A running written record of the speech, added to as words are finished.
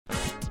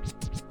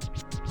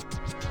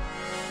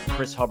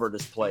Chris Hubbard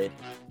has played.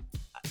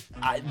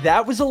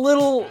 That was a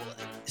little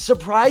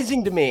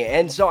surprising to me.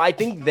 And so I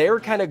think they're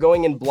kind of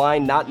going in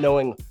blind, not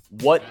knowing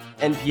what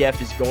NPF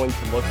is going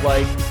to look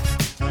like.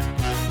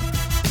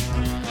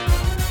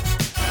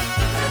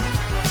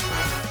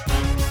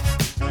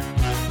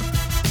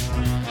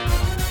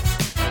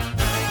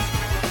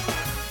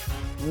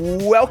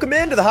 Welcome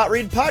into the Hot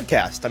Read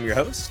Podcast. I'm your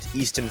host,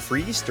 Easton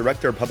Freeze,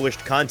 Director of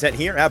Published Content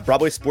here at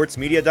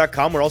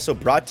BroadwaySportsMedia.com. We're also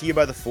brought to you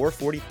by the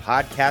 440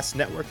 Podcast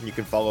Network, and you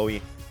can follow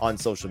me on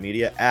social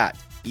media at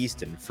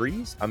Easton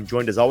Freeze. I'm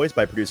joined as always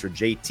by producer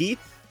JT,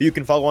 who you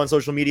can follow on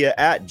social media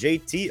at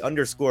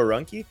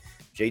JT_Runke.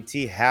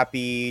 JT,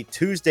 happy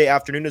Tuesday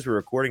afternoon as we're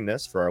recording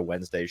this for our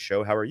Wednesday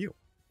show. How are you?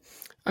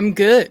 I'm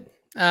good.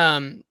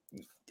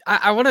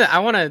 I want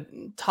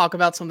to talk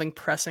about something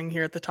pressing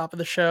here at the top of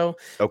the show.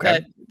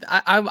 Okay.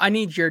 I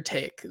need your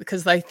take,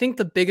 because I think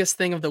the biggest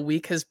thing of the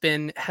week has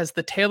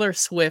the Taylor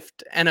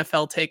Swift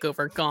NFL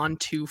takeover gone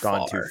too far?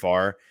 Gone too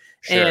far.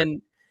 Sure.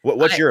 And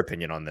what's your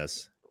opinion on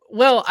this?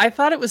 Well, I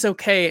thought it was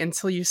okay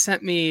until you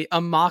sent me a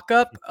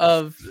mock-up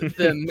of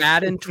the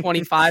Madden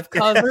 25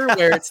 cover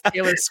where it's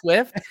Taylor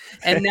Swift.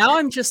 And now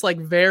I'm just like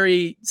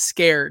very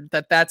scared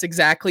that that's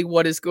exactly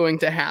what is going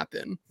to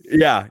happen.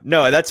 Yeah,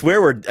 no, that's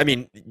where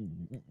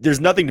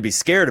there's nothing to be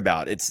scared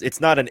about. It's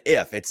not an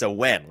if, it's a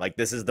when. Like,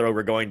 this is the road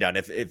we're going down.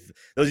 If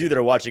those of you that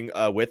are watching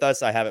with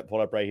us, I have it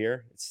pulled up right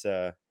here. It's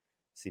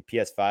see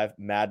PS5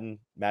 Madden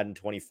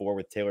 24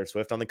 with Taylor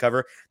Swift on the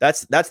cover.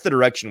 That's the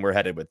direction we're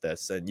headed with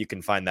this, and you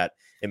can find that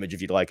image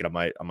if you'd like it on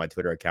my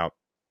Twitter account.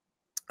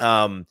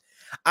 I'm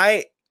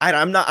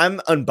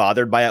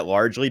unbothered by it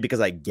largely because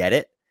I get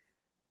it.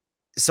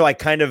 So I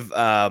kind of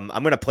I'm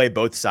going to play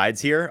both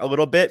sides here a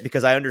little bit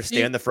because I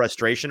understand the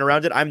frustration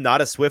around it. I'm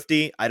not a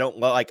Swiftie. I don't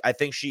like. I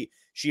think she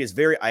is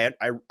very.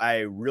 I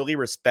really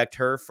respect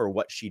her for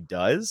what she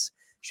does.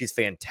 She's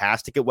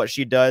fantastic at what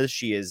she does.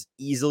 She is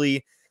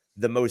easily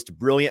the most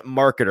brilliant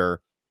marketer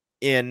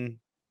in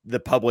the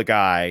public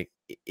eye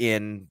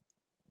in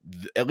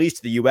at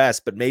least the US,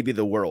 but maybe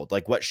the world.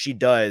 Like, what she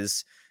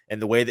does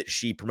and the way that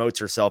she promotes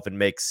herself and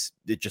makes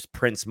it just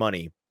prints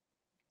money.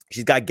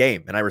 She's got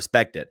game, and I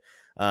respect it.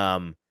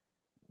 The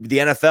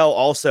NFL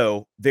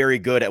also very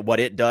good at what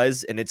it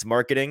does in its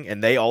marketing,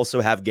 and they also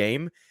have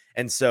game.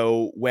 And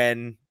so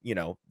when,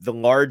 the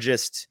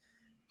largest,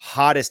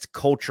 hottest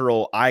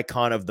cultural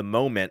icon of the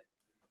moment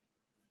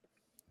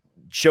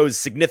shows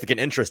significant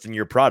interest in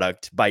your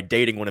product by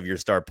dating one of your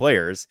star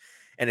players,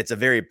 and it's a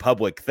very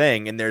public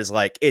thing, and there's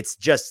it's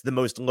just the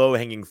most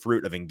low-hanging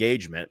fruit of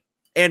engagement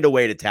and a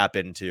way to tap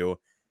into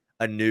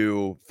a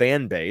new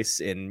fan base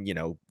in,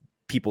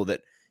 people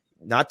that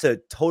not to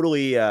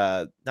totally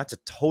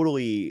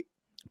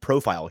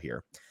profile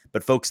here,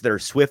 but folks that are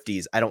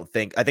Swifties. I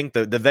think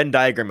the Venn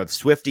diagram of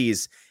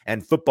Swifties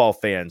and football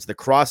fans, the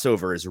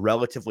crossover is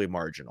relatively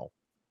marginal.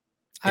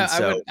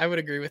 I would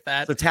agree with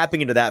that. So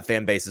tapping into that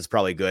fan base is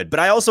probably good. But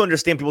I also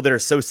understand people that are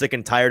so sick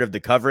and tired of the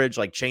coverage,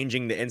 like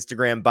changing the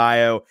Instagram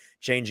bio,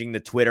 changing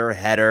the Twitter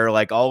header,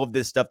 like all of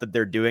this stuff that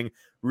they're doing,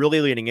 really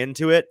leaning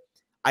into it.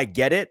 I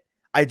get it.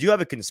 I do have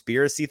a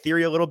conspiracy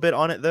theory a little bit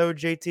on it, though,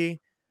 JT.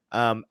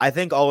 I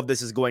think all of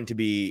this is going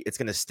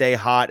to stay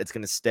hot. It's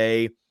going to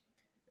stay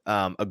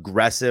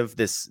aggressive.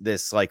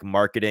 This like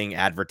marketing,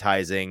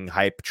 advertising,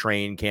 hype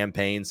train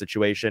campaign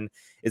situation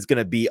is going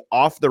to be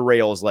off the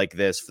rails like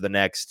this for the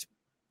next,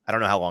 I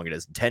don't know how long it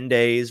is, 10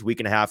 days, week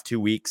and a half, 2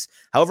 weeks,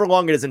 however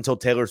long it is until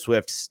Taylor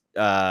Swift's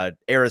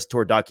Eras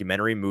Tour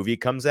documentary movie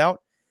comes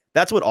out.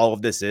 That's what all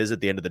of this is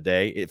at the end of the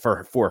day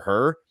for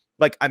her.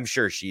 Like, I'm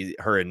sure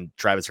her and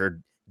Travis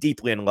are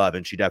deeply in love,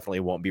 and she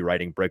definitely won't be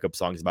writing breakup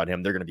songs about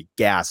him. They're going to be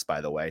gassed,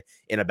 by the way,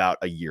 in about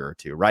a year or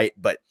two, right?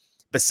 But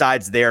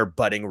besides their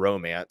budding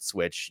romance,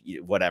 which,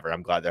 whatever,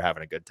 I'm glad they're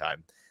having a good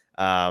time.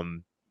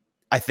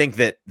 I think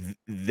that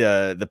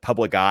the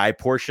public eye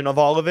portion of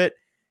all of it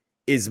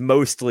is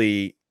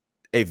mostly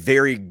a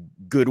very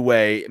good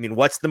way. I mean,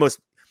 what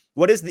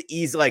is the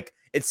easy,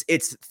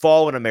 it's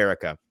fall in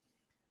America.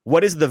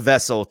 What is the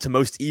vessel to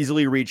most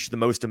easily reach the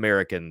most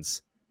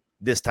Americans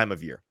this time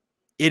of year?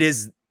 It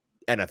is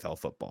NFL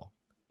football.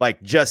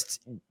 Like,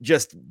 just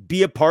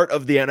be a part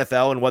of the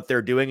NFL and what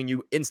they're doing, and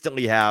you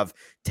instantly have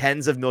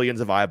tens of millions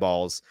of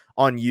eyeballs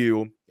on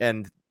you,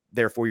 and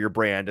therefore your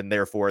brand, and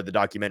therefore the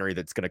documentary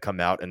that's going to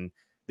come out, and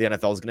the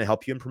NFL is going to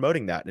help you in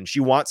promoting that. And she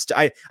wants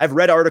to, I've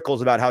read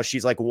articles about how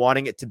she's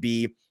wanting it to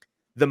be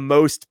the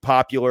most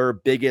popular,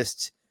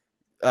 biggest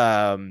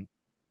tour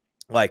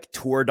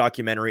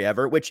documentary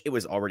ever, which it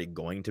was already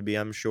going to be,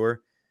 I'm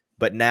sure.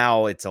 But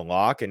now it's a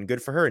lock, and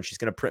good for her. And she's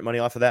going to print money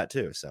off of that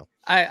too. So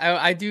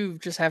I do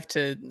just have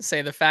to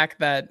say the fact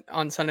that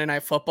on Sunday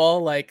Night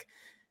Football,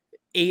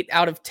 8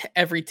 out of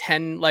every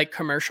 10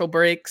 commercial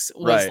breaks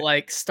was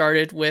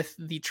started with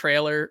the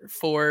trailer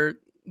for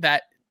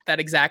that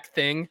exact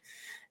thing.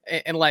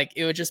 And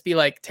it would just be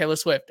Taylor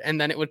Swift, and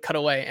then it would cut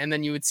away, and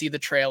then you would see the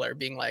trailer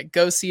being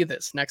go see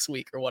this next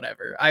week or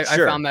whatever. I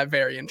found that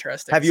very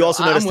interesting. Have you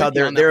also noticed how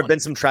there have been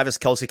some Travis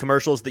Kelce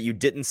commercials that you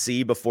didn't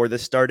see before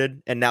this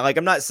started? And now,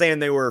 I'm not saying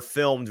they were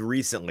filmed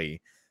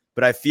recently, but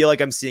but I feel like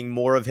I'm seeing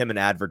more of him in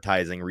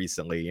advertising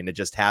recently, and it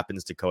just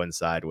happens to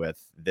coincide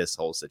with this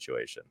whole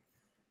situation.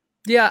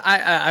 Yeah,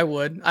 I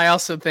would. I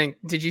also think,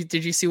 did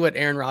you see what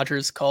Aaron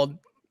Rodgers called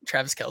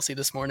Travis Kelce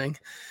this morning?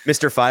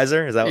 Mr.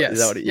 Pfizer? Is that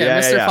what?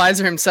 Mr.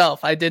 Pfizer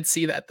himself. I did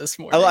see that this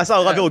morning. I saw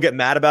a lot of people get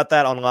mad about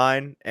that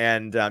online,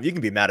 and you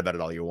can be mad about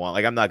it all you want.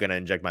 Like, I'm not going to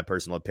inject my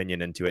personal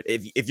opinion into it.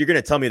 If you're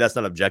going to tell me that's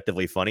not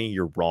objectively funny,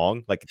 you're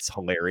wrong. Like, it's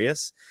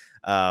hilarious.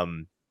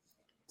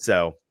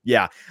 So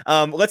yeah,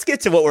 let's get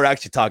to what we're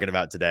actually talking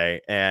about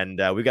today. And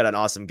we got an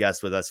awesome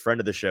guest with us, friend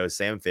of the show,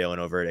 Sam Phalen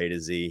over at A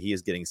to Z. He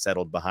is getting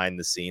settled behind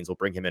the scenes. We'll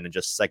bring him in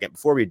just a second.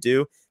 Before we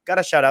do, got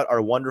to shout out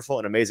our wonderful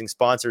and amazing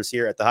sponsors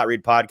here at the Hot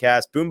Read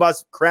Podcast,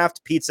 Boomboss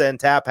Craft Pizza and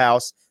Tap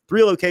House,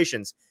 3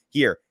 locations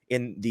here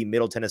in the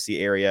Middle Tennessee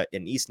area,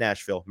 in East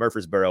Nashville,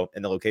 Murfreesboro,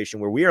 and the location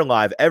where we are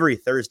live every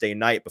Thursday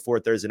night before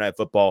Thursday Night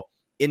Football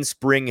in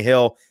Spring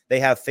Hill. They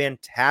have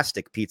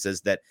fantastic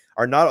pizzas that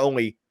are not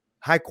only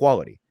high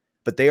quality,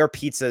 but they are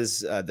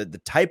pizzas,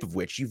 the type of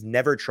which you've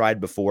never tried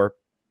before.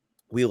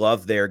 We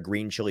love their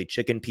green chili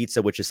chicken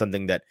pizza, which is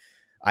something that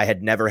I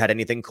had never had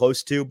anything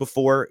close to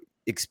before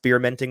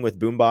experimenting with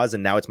Boomboss,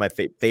 and now it's my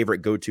favorite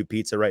go-to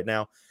pizza right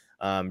now.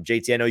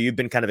 JT, I know you've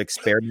been kind of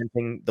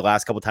experimenting the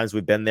last couple of times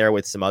we've been there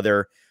with some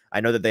other.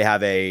 I know that they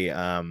have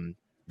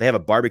a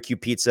barbecue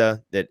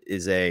pizza that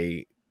is do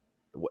you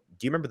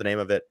remember the name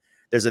of it?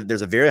 There's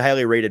a very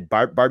highly rated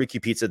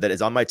barbecue pizza that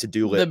is on my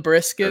to-do list. The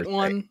brisket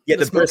one? Yeah,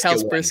 the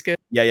smokehouse brisket.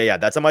 Yeah.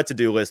 That's on my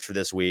to-do list for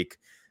this week.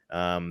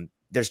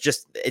 There's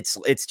just,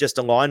 it's just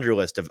a laundry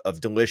list of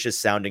delicious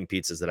sounding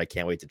pizzas that I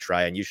can't wait to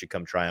try. And you should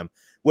come try them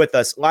with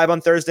us live on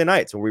Thursday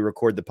nights where we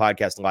record the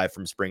podcast live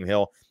from Spring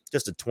Hill.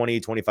 Just a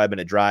 25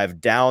 minute drive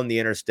down the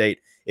interstate.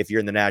 If you're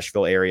in the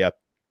Nashville area,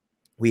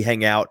 we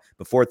hang out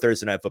before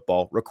Thursday Night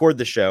Football, record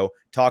the show,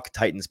 talk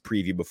Titans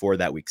preview before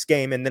that week's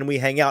game. And then we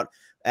hang out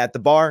at the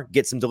bar,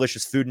 get some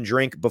delicious food and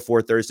drink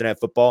before Thursday Night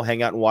Football,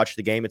 hang out and watch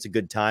the game. It's a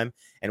good time.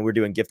 And we're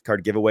doing gift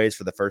card giveaways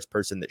for the first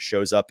person that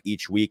shows up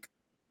each week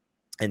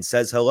and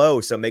says hello.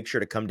 So make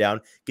sure to come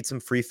down, get some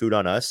free food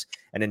on us,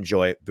 and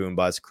enjoy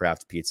Boomboss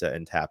Craft Pizza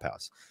and Tap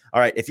House. All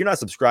right. If you're not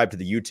subscribed to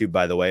the YouTube,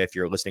 by the way, if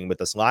you're listening with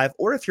us live,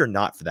 or if you're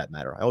not for that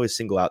matter, I always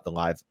single out the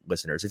live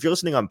listeners. If you're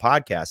listening on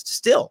podcast,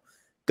 still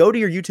go to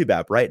your YouTube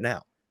app right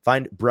now.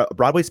 Find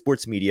Broadway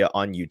Sports Media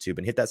on YouTube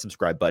and hit that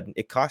subscribe button.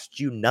 It costs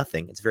you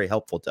nothing. It's very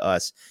helpful to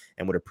us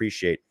and would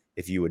appreciate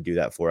if you would do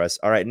that for us.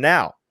 All right,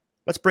 now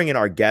let's bring in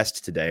our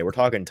guest today. We're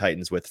talking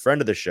Titans with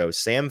friend of the show,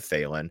 Sam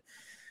Phalen.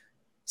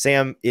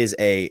 Sam is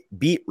a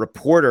beat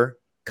reporter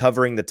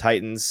covering the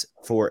Titans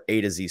for A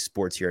to Z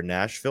Sports here in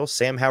Nashville.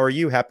 Sam, how are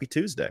you? Happy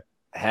Tuesday.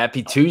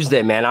 Happy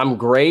Tuesday, man. I'm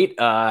great.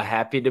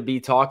 Happy to be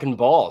talking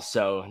ball.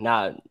 So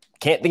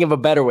can't think of a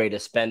better way to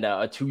spend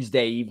a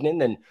Tuesday evening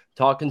than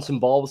talking some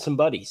ball with some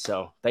buddies.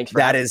 So thanks for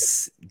that.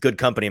 Is good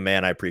company,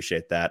 man. I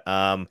appreciate that.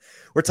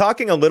 We're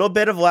talking a little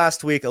bit of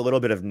last week, a little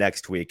bit of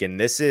next week. And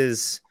this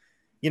is,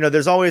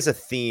 there's always a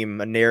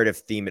theme, a narrative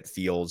theme, it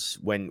feels,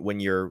 when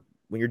you're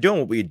doing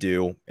what we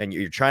do and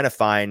you're trying to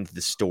find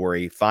the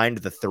story, find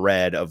the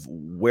thread of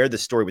where the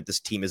story with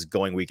this team is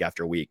going week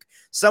after week.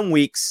 Some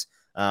weeks,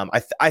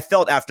 I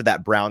felt after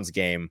that Browns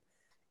game,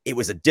 it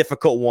was a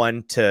difficult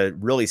one to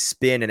really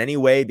spin in any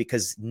way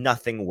because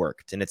nothing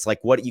worked. And it's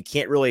like, you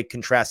can't really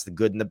contrast the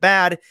good and the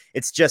bad.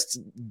 It's just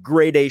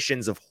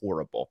gradations of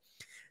horrible.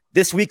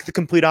 This week, the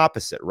complete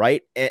opposite,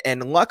 right?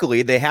 And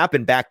luckily they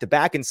happen back to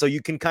back. And so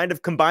you can kind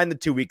of combine the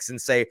 2 weeks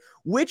and say,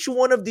 which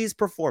one of these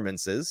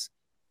performances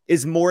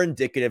is more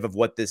indicative of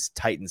what this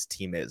Titans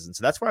team is? And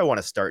so that's where I want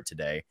to start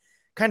today.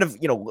 Kind of,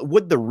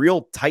 would the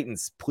real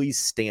Titans please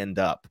stand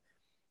up?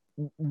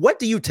 What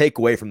do you take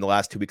away from the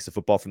last 2 weeks of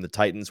football from the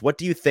Titans? What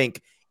do you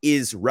think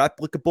is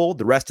replicable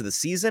the rest of the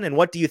season? And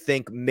what do you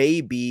think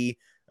may be,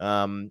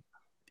 maybe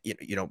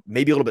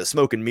a little bit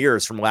smoke and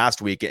mirrors from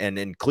last week and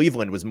in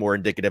Cleveland was more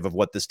indicative of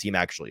what this team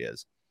actually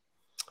is?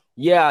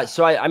 Yeah.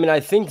 So, I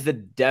think the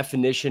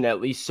definition,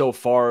 at least so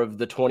far, of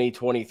the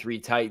 2023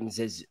 Titans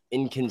is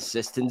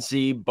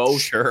inconsistency,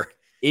 both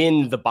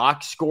in the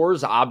box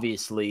scores,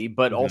 obviously,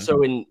 but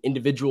also in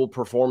individual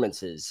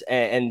performances.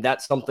 And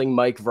that's something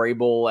Mike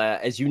Vrabel,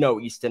 as you know,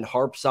 Easton,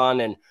 harps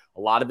on in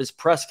a lot of his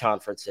press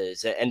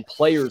conferences, and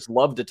players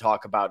love to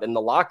talk about in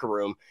the locker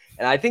room.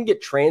 And I think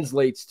it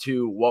translates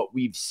to what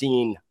we've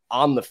seen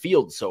on the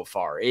field so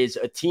far, is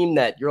a team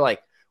that you're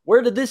like,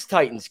 where did this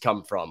Titans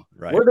come from?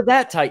 Right. Where did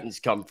that Titans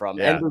come from?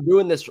 Yeah. And we're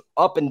doing this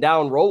up and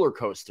down roller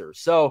coaster.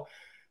 So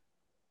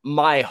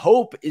my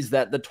hope is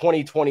that the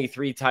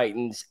 2023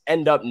 Titans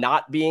end up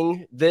not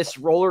being this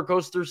roller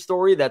coaster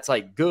story that's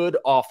like good,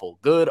 awful,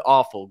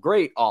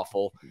 great,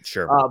 awful.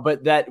 Sure.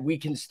 But that we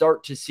can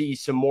start to see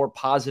some more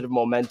positive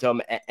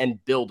momentum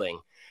and building.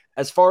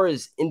 As far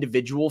as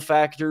individual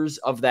factors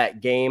of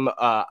that game,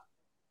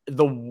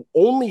 the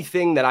only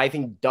thing that I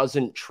think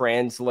doesn't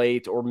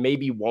translate or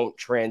maybe won't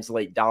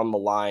translate down the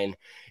line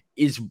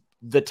is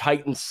the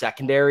Titans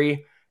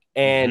secondary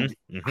and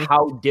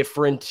how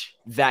different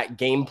that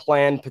game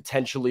plan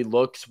potentially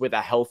looks with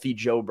a healthy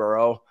Joe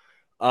Burrow.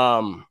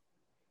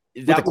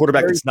 with a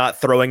quarterback that's not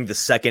throwing the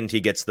second he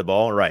gets the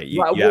ball, right?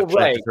 You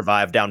actually have to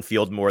survive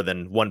downfield more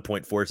than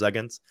 1.4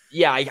 seconds.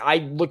 Yeah, I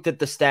looked at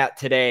the stat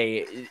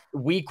today.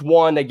 Week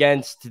 1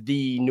 against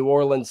the New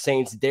Orleans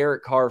Saints,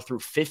 Derek Carr threw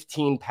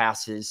 15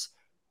 passes,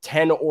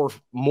 10 or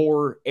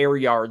more air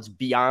yards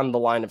beyond the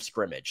line of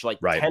scrimmage, like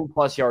 10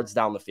 plus yards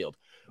down the field.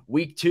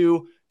 Week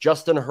 2,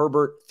 Justin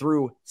Herbert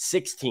threw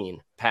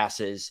 16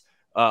 passes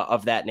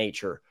of that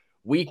nature.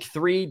 Week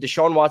 3,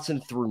 Deshaun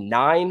Watson threw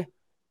 9.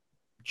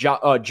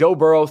 Joe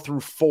Burrow threw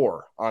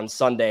 4 on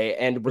Sunday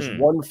and was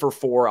 1 for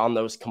 4 on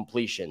those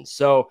completions.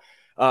 So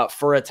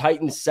for a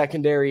Titans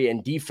secondary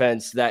and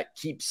defense that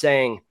keeps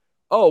saying,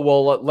 oh,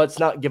 well, let's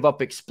not give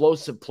up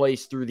explosive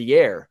plays through the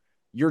air.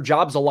 Your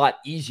job's a lot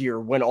easier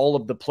when all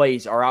of the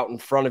plays are out in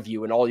front of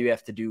you and all you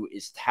have to do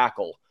is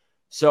tackle.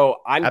 So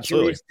I'm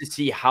curious to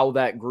see how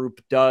that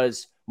group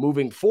does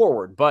moving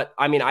forward. But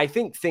I mean, I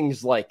think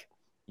things like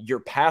your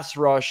pass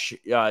rush,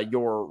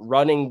 your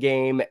running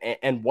game,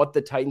 and what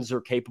the Titans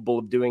are capable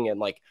of doing, and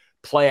like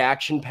play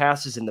action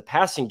passes in the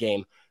passing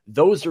game,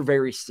 those are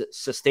very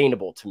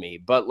sustainable to me.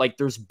 But like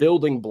there's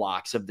building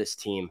blocks of this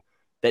team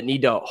that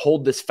need to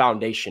hold this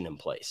foundation in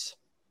place.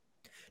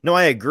 No,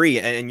 I agree.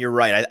 And you're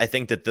right. I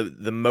think that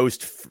the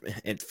most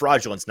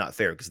fraudulent's not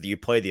fair because you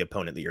play the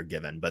opponent that you're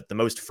given, but the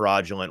most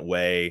fraudulent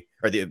way,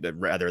 or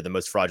the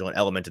most fraudulent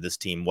element of this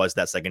team was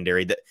that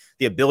secondary, that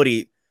the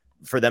ability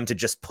for them to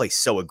just play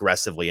so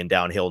aggressively and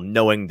downhill,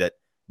 knowing that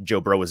Joe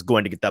Burrow was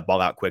going to get that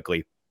ball out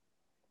quickly.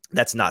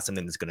 That's not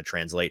something that's going to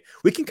translate.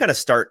 We can kind of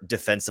start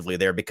defensively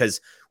there because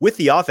with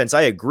the offense,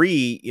 I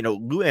agree,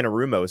 Lou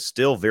Anarumo is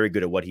still very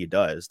good at what he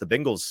does. The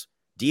Bengals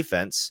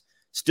defense,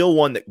 still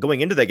one that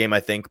going into that game, I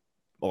think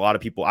a lot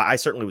of people, I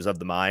certainly was of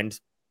the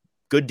mind,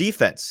 good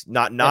defense,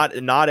 not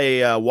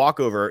a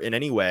walkover in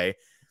any way.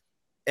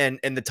 And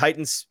the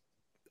Titans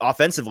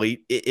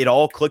offensively, it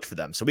all clicked for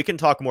them. So we can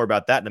talk more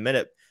about that in a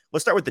minute.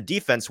 Let's start with the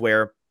defense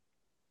where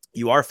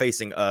you are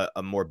facing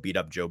a more beat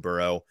up Joe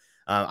Burrow.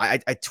 I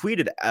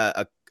tweeted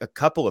a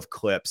couple of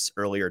clips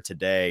earlier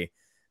today.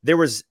 There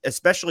was,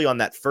 especially on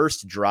that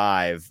first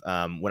drive,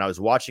 when I was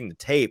watching the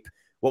tape,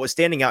 what was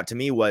standing out to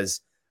me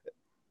was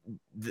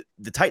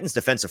the Titans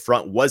defensive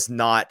front was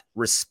not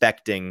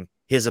respecting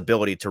his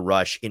ability to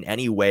rush in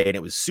any way. And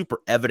it was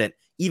super evident,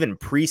 even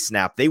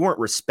pre-snap, they weren't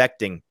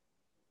respecting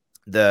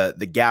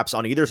the gaps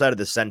on either side of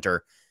the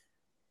center.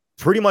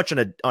 Pretty much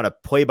on a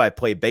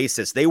play-by-play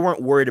basis. They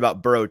weren't worried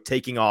about Burrow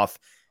taking off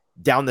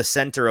down the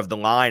center of the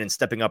line and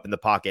stepping up in the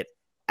pocket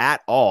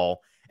at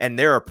all. And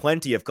there are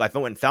plenty of, I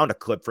went and found a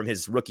clip from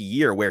his rookie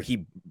year where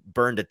he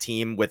burned a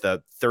team with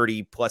a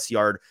 30-plus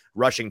yard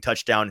rushing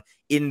touchdown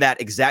in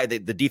that exact, the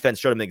defense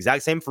showed him the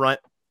exact same front.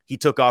 He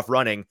took off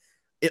running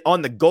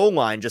on the goal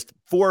line, just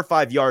 4 or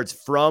 5 yards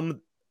from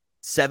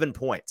 7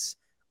 points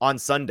on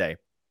Sunday.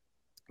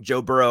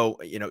 Joe Burrow,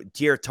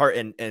 Tier Tart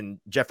and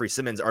Jeffrey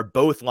Simmons are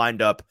both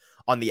lined up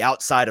on the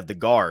outside of the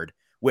guard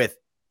with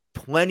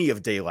plenty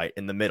of daylight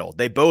in the middle.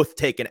 They both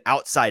take an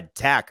outside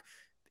tack.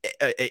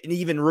 An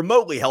even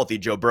remotely healthy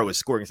Joe Burrow was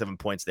scoring 7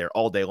 points there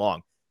all day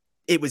long.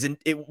 It wasn't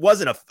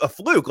a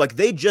fluke. Like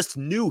they just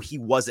knew he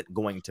wasn't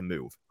going to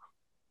move.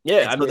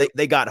 Yeah. So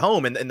they got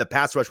home and the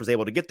pass rush was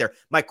able to get there.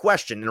 My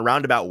question in a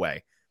roundabout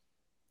way,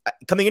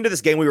 coming into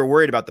this game, we were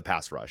worried about the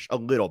pass rush a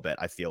little bit.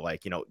 I feel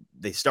like,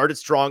 they started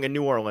strong in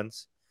New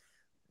Orleans.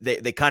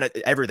 They kind of,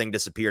 everything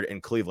disappeared in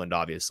Cleveland,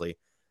 obviously.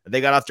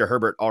 They got after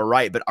Herbert all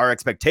right, but our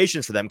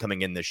expectations for them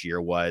coming in this year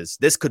was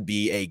this could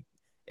be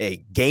a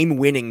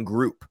game-winning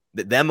group,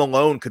 that them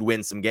alone could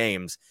win some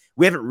games.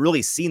 We haven't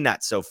really seen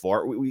that so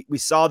far. We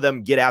saw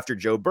them get after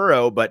Joe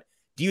Burrow, but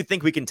do you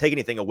think we can take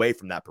anything away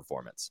from that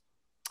performance?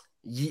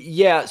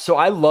 Yeah, so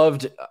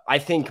I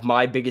think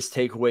my biggest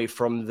takeaway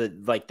from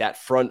that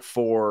front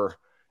four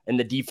and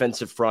the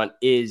defensive front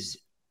is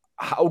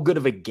how good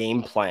of a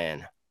game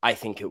plan I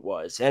think it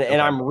was.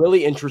 And I'm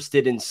really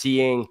interested in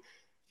seeing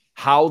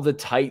how the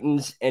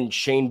Titans and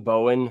Shane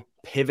Bowen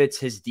pivots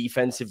his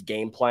defensive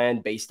game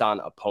plan based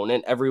on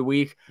opponent every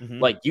week. Mm-hmm.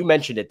 Like you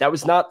mentioned it, that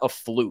was not a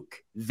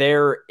fluke.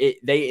 They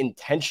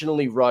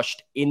intentionally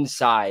rushed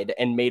inside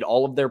and made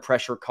all of their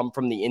pressure come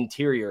from the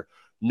interior,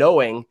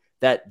 knowing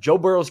that Joe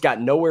Burrow's got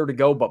nowhere to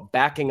go but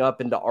backing up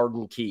into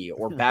Arden Key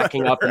or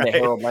backing up into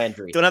Harold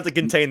Landry. Don't have to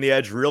contain the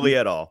edge really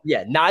at all.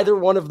 Yeah, neither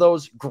one of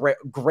those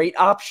great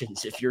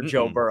options if you're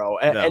Joe Burrow.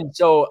 And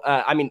so,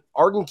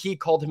 Arden Key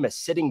called him a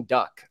sitting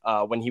duck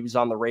when he was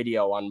on the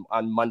radio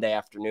on Monday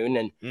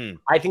afternoon. And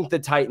I think the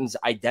Titans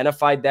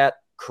identified that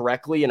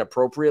correctly and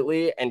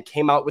appropriately and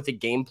came out with a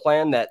game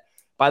plan that,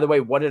 by the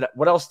way,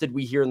 what else did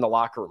we hear in the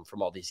locker room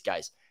from all these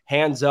guys?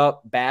 Hands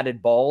up,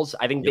 batted balls.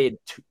 I think they had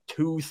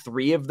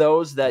 2-3 of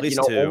those that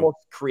almost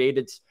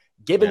created.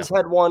 Gibbons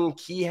had one,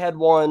 Key had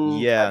one.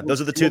 Yeah, those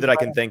are the two that I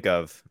can think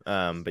of.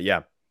 But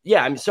yeah.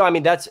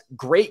 That's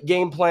great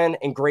game plan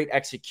and great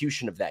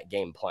execution of that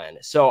game plan.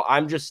 So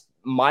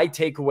my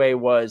takeaway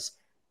was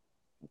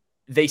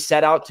they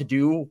set out to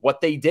do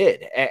what they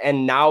did,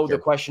 and now the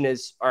question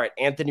is, all right,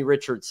 Anthony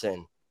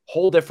Richardson,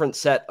 whole different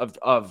set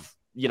of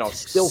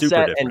skill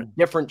set and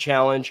different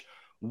challenge.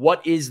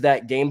 what is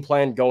that game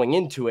plan going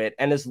into it?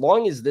 And as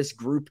long as this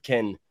group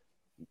can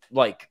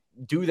like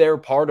do their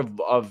part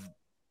of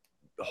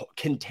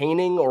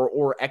containing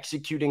or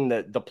executing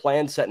the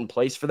plan set in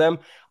place for them,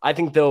 I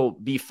think they'll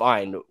be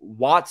fine.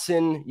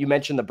 Watson, you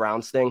mentioned the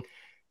Browns thing.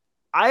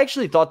 I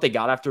actually thought they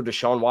got after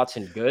Deshaun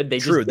Watson good.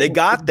 They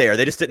got there.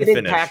 They just didn't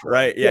finish,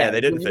 right? Yeah, they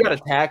didn't finish. You got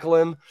to tackle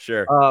him.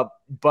 Sure.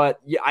 But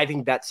yeah, I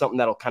think that's something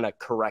that'll kind of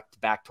correct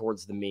back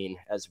towards the mean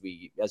as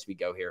we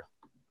go here.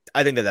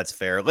 I think that's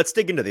fair. Let's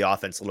dig into the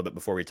offense a little bit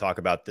before we talk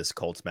about this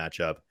Colts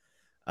matchup.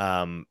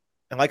 And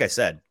like I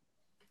said,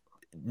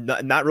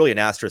 not really an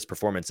asterisk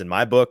performance in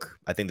my book.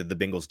 I think that the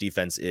Bengals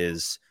defense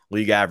is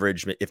league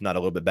average, if not a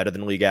little bit better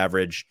than league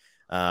average.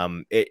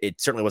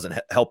 It certainly wasn't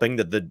helping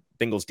that the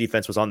Bengals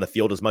defense was on the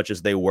field as much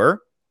as they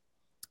were.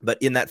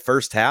 But in that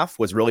first half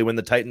was really when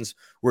the Titans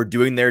were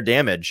doing their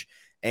damage.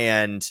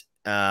 And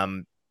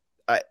my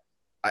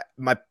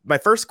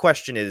first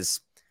question is,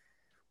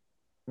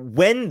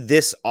 when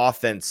this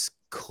offense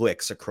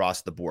clicks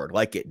across the board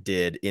like it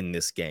did in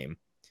this game,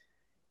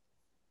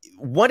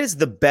 what is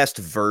the best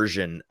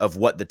version of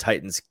what the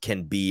Titans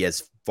can be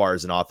as far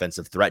as an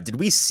offensive threat? Did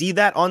we see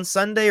that on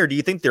Sunday, or do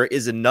you think there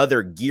is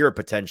another gear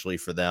potentially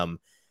for them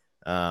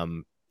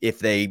if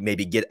they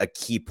maybe get a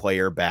key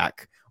player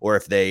back, or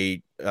if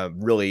they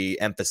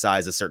really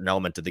emphasize a certain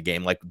element of the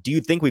game? Like, do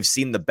you think we've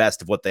seen the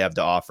best of what they have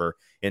to offer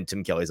in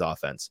Tim Kelly's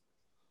offense?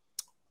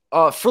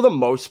 For the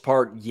most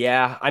part,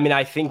 yeah. I mean,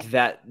 I think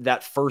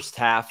that first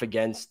half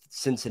against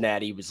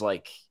Cincinnati was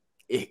like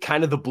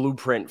kind of the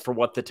blueprint for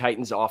what the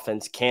Titans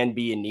offense can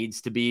be and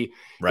needs to be.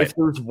 Right. If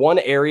there's one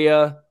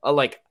area,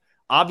 like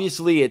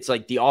obviously it's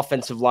like the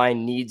offensive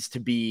line needs to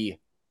be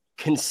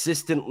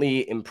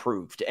consistently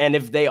improved. And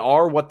if they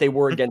are what they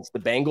were against the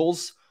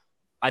Bengals,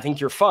 I think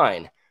you're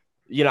fine.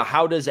 You know,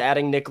 how does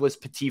adding Nicholas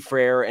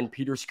Petit-Frere and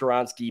Peter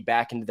Skoronski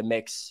back into the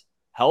mix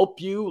help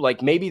you?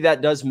 Like maybe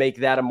that does make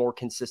that a more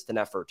consistent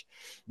effort.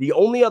 The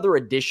only other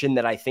addition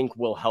that I think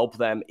will help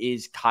them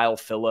is Kyle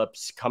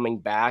Phillips coming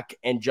back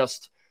and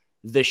just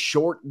the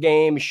short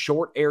game,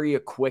 short area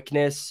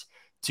quickness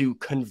to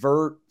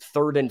convert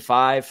 3rd and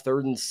 5,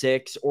 3rd and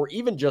 6, or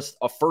even just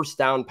a first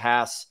down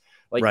pass.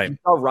 Like you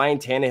saw Ryan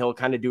Tannehill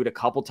kind of do it a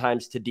couple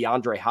times to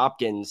DeAndre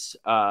Hopkins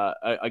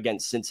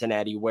against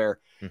Cincinnati, where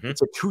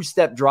it's a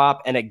 2-step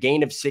drop and a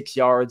gain of 6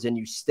 yards, and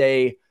you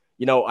stay,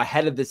 you know,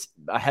 ahead of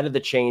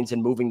the chains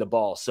and moving the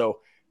ball. So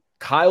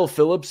Kyle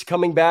Phillips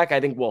coming back,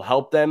 I think will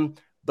help them,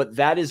 but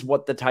that is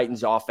what the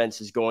Titans offense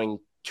is going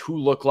to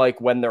look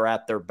like when they're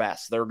at their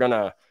best. They're going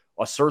to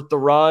assert the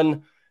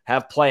run,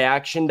 have play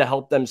action to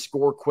help them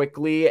score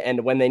quickly.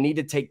 And when they need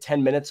to take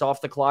 10 minutes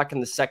off the clock in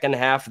the second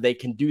half, they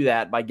can do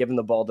that by giving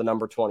the ball to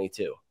number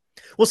 22.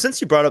 Well,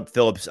 since you brought up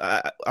Phillips,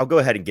 I'll go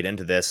ahead and get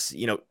into this.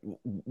 You know,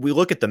 we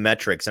look at the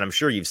metrics, and I'm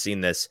sure you've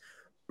seen this.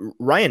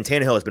 Ryan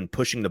Tannehill has been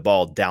pushing the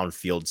ball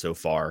downfield so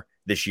far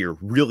this year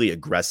really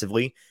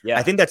aggressively. Yeah.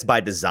 I think that's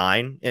by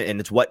design, and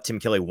it's what Tim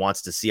Kelly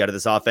wants to see out of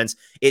this offense.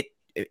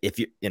 If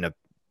you in a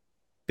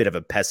bit of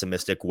a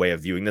pessimistic way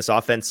of viewing this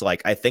offense,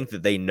 like I think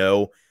that they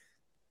know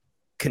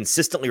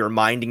consistently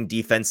reminding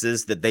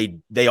defenses that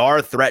they are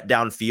a threat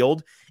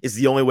downfield is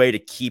the only way to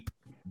keep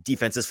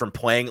defenses from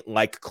playing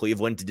like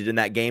Cleveland did in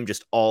that game,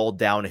 just all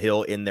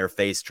downhill in their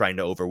face, trying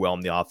to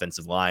overwhelm the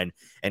offensive line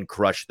and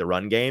crush the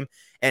run game.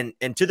 And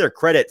to their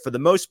credit, for the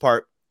most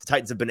part, the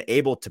Titans have been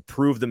able to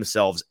prove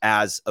themselves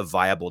as a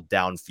viable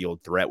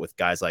downfield threat with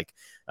guys like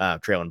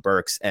Traylon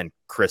Burks and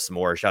Chris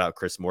Moore. Shout out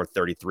Chris Moore,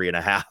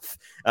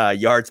 33.5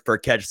 yards per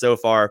catch so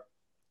far.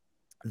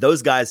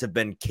 Those guys have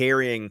been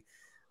carrying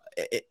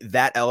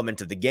that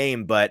element of the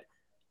game, but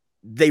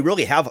they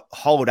really have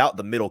hollowed out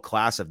the middle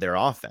class of their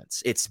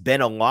offense. It's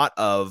been a lot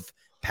of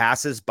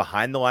passes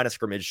behind the line of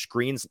scrimmage,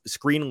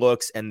 screen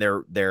looks, and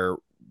their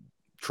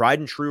tried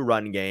and true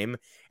run game.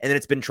 And then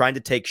it's been trying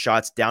to take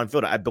shots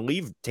downfield. I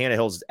believe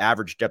Tannehill's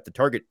average depth of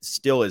target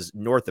still is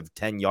north of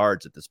 10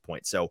 yards at this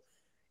point. So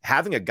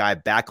having a guy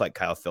back like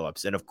Kyle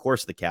Phillips, and of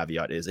course the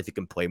caveat is if he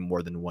can play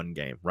more than one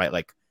game, right?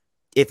 Like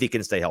if he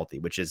can stay healthy,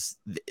 which is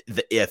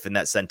the if in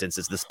that sentence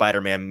is the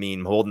Spider-Man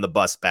meme holding the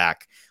bus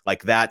back.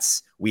 Like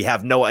it's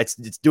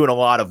doing a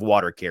lot of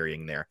water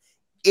carrying there.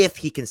 If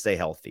he can stay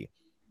healthy.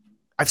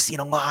 I've seen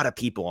a lot of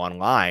people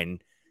online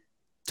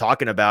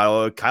talking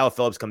about, Kyle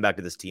Phillips come back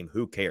to this team.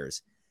 Who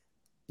cares?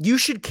 You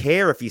should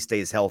care if he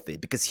stays healthy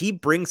because he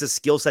brings a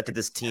skill set to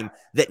this team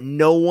that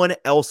no one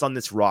else on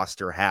this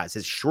roster has.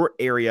 His short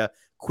area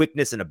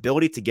quickness and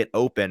ability to get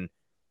open.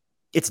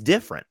 It's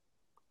different.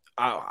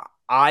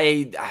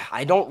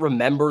 I don't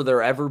remember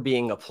there ever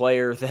being a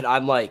player that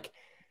I'm like,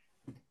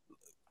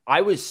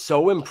 I was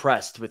so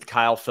impressed with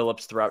Kyle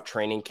Phillips throughout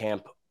training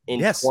camp in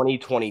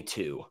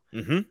 2022.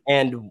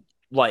 And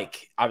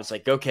like, I was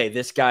like, okay,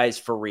 this guy's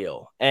for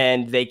real.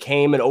 And they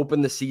came and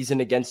opened the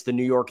season against the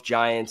New York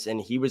Giants,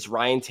 and he was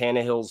Ryan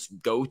Tannehill's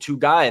go-to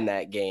guy in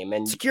that game.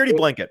 And security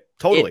blanket,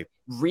 totally. It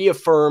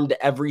reaffirmed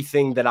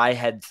everything that I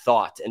had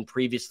thought and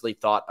previously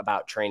thought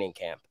about training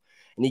camp.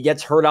 And he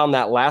gets hurt on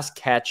that last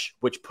catch,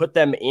 which put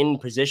them in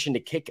position to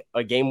kick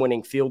a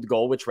game-winning field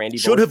goal, which Randy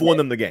should have won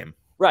them the game.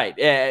 Right.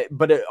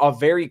 But a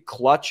very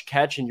clutch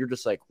catch, and you're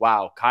just like,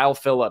 wow, Kyle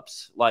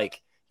Phillips,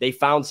 like they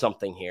found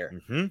something here.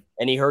 Mm-hmm.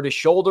 And he hurt his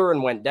shoulder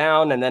and went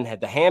down, and then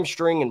had the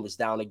hamstring and was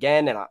down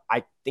again. And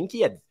I think he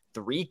had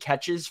 3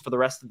 catches for the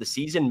rest of the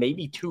season,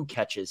 maybe 2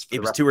 catches.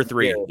 It was 2 or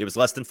 3. It was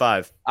less than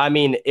 5. I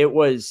mean, it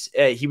was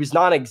he was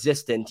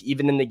non-existent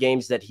even in the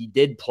games that he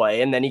did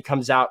play. And then he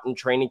comes out in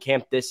training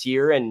camp this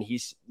year, and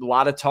he's a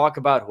lot of talk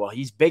about, well,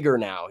 he's bigger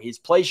now. His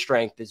play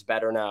strength is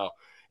better now.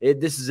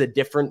 This is a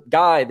different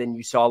guy than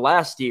you saw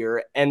last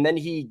year. And then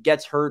he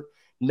gets hurt,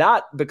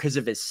 not because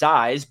of his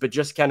size, but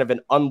just kind of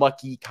an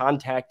unlucky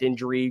contact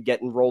injury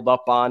getting rolled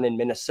up on in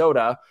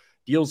Minnesota,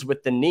 deals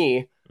with the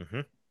knee.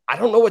 Mm-hmm. I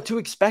don't know what to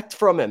expect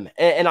from him.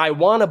 And I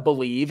want to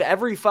believe,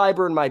 every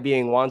fiber in my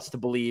being wants to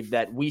believe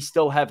that we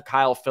still have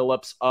Kyle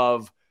Phillips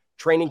of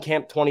training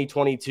camp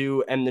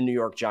 2022 and the New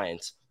York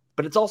Giants.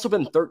 But it's also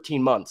been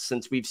 13 months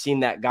since we've seen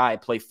that guy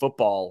play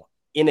football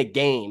in a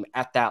game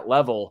at that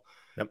level.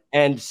 Yep.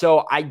 And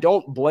so I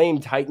don't blame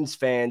Titans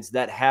fans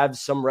that have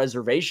some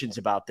reservations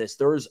about this.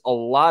 There's a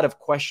lot of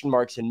question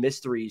marks and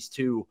mysteries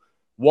to,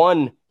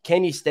 one,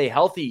 can he stay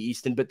healthy,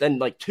 Easton? But then,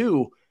 like,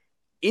 2,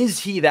 is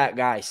he that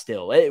guy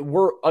still?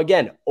 We're,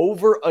 again,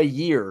 over a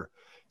year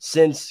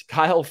since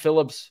Kyle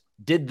Phillips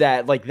did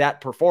that, like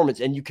that performance,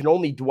 and you can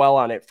only dwell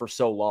on it for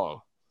so long.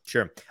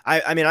 Sure.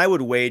 I mean, I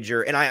would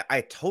wager, and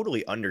I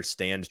totally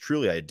understand,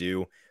 truly I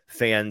do,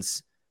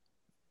 fans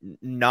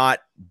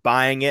not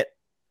buying it.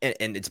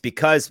 And it's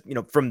because, you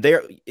know, from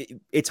there,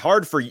 it's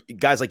hard for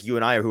guys like you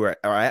and I who are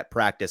at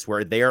practice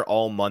where they're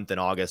all month in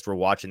August. We're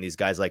watching these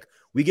guys, like,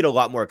 we get a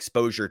lot more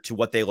exposure to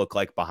what they look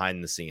like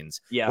behind the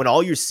scenes. Yeah. When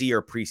all you see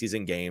are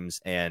preseason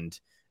games and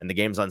the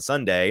games on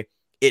Sunday,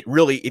 it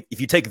really, if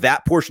you take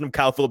that portion of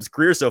Kyle Phillips'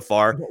 career so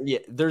far,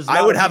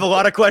 I would have a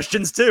lot of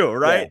questions too,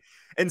 right? Yeah.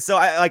 And so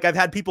I've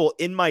had people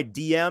in my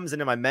DMs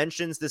and in my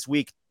mentions this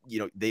week, you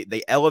know,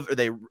 they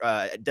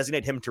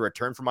designate him to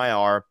return from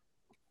IR.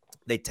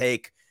 They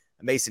take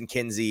Mason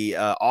Kinsey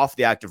off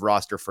the active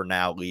roster for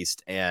now, at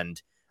least.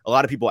 And a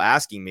lot of people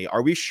asking me,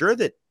 are we sure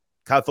that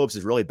Kyle Phillips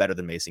is really better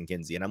than Mason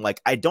Kinsey? And I'm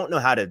like, I don't know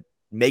how to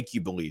make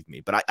you believe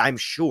me, but I'm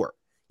sure.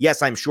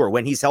 Yes, I'm sure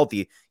when he's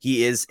healthy,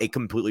 he is a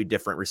completely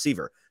different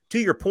receiver. To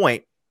your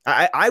point,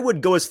 I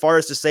would go as far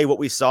as to say what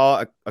we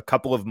saw a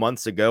couple of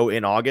months ago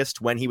in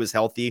August when he was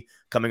healthy,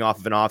 coming off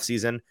of an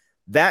offseason.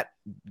 That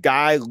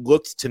guy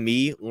looked to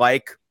me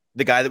like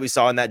the guy that we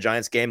saw in that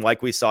Giants game,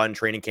 like we saw in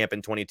training camp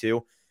in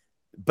 22.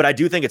 But I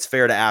do think it's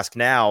fair to ask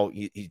now,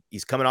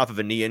 he's coming off of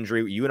a knee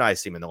injury. You and I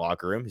see him in the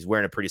locker room. He's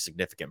wearing a pretty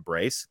significant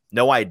brace.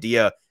 No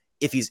idea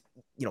if he's,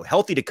 you know,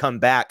 healthy to come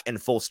back in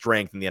full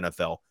strength in the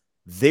NFL.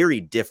 Very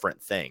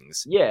different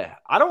things. Yeah.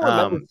 I don't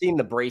remember seeing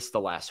the brace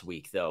the last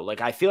week, though. Like,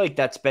 I feel like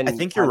that's been. I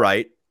think you're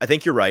right.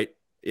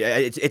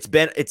 Yeah,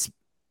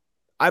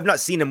 I've not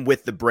seen him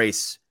with the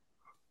brace.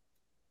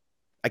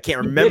 I can't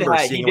remember seeing him with the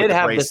brace. He did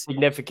have the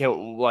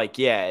significant, like,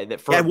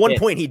 at one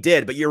point he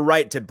did, but you're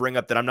right to bring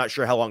up that I'm not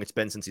sure how long it's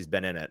been since he's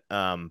been in it.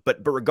 But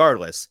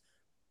regardless,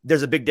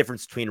 there's a big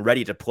difference between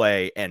ready to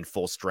play and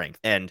full strength.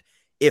 And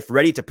if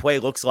ready to play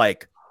looks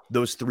like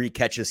those 3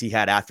 catches he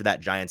had after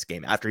that Giants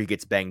game, after he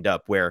gets banged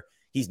up, where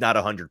he's not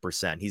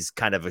 100%, he's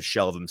kind of a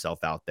shell of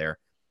himself out there,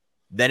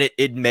 then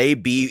it may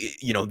be,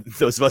 you know,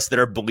 those of us that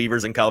are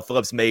believers in Kyle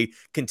Phillips may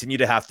continue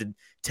to have to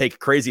take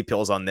crazy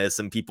pills on this,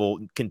 and people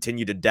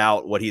continue to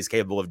doubt what he's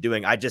capable of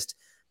doing. I'm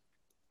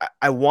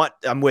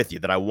with you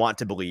that I want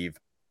to believe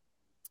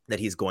that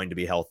he's going to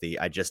be healthy.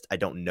 I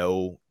don't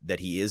know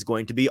that he is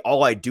going to be.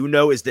 All I do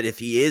know is that if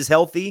he is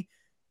healthy,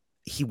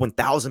 he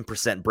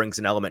 1000% brings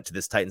an element to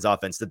this Titans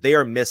offense that they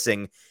are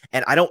missing.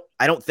 And I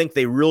don't think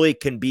they really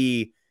can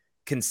be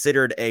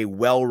considered a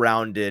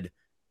well-rounded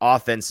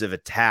offensive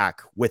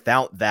attack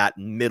without that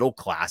middle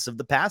class of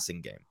the passing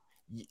game.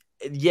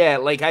 Yeah,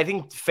 like, I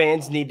think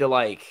fans need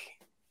to,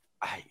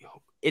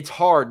 it's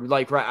hard.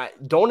 Like, right,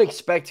 don't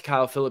expect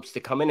Kyle Phillips to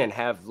come in and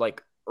have,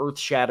 like,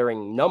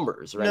 earth-shattering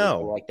numbers or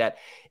anything like that.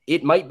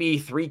 It might be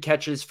 3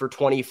 catches for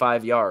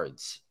 25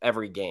 yards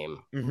every game.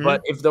 Mm-hmm.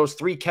 But if those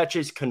 3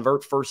 catches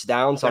convert first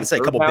downs on a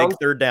couple big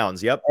third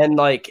downs, yep. And,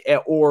 like,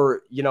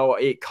 or, you know,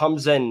 it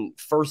comes in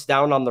first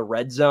down on the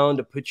red zone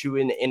to put you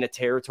in a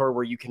territory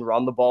where you can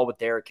run the ball with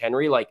Derrick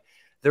Henry, like,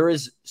 there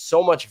is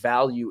so much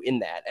value in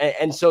that.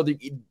 And so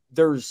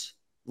there's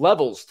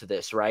levels to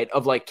this, right?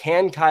 Of, like,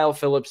 can Kyle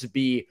Phillips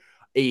be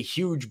a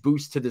huge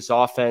boost to this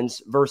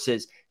offense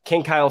versus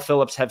can Kyle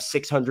Phillips have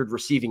 600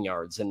 receiving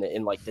yards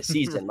in like the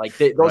season? Like,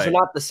 those right. are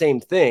not the same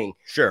thing.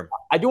 Sure.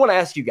 I do want to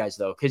ask you guys,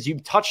 though, because you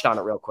touched on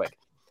it real quick.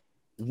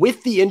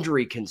 With the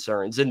injury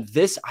concerns and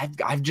this,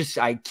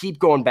 I keep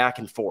going back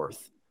and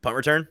forth. Punt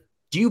return?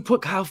 Do you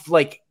put Kyle,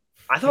 like,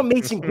 I thought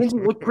Mason Kinsey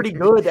looked pretty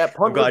good at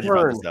punt return. You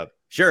brought this up.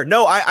 Sure.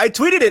 No, I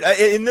tweeted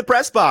it in the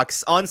press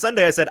box on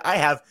Sunday. I said, I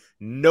have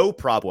no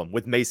problem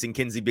with Mason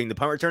Kinsey being the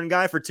punt return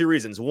guy for 2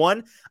 reasons.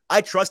 1,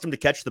 I trust him to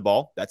catch the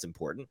ball. That's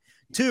important.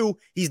 2,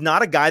 he's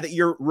not a guy that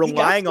you're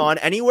relying on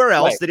anywhere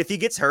else, right. That if he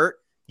gets hurt,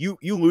 you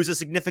lose a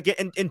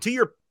significant, and to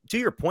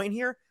your point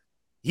here,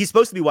 he's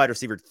supposed to be wide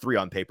receiver 3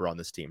 on paper on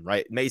this team,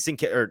 right? Not Mason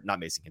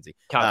Kinsey.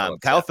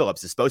 Kyle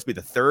Phillips is supposed to be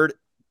the 3rd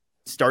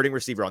starting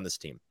receiver on this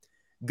team.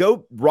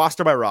 Go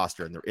roster by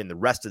roster in the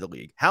rest of the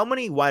league. How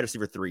many wide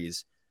receiver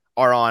 3s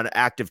are on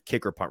active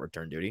kick or punt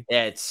return duty?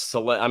 Yeah, it's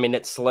slim. I mean,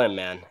 it's slim,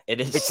 man.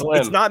 It's slim.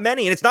 It's not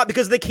many, and it's not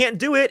because they can't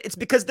do it. It's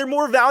because they're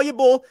more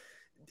valuable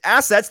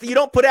assets that you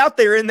don't put out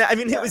there in that. I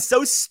mean, it was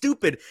so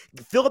stupid.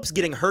 Phillips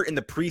getting hurt in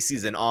the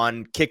preseason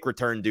on kick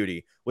return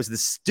duty was the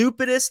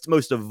stupidest,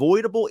 most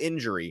avoidable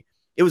injury.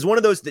 It was one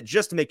of those that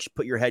just makes you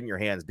put your head in your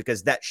hands,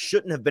 because that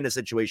shouldn't have been a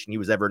situation he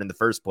was ever in the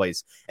first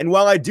place. And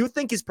while I do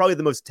think he's probably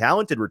the most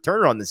talented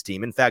returner on this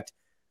team, in fact,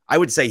 I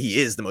would say he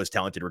is the most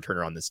talented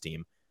returner on this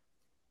team,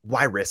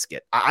 why risk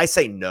it? I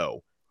say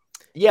no.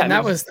 Yeah. And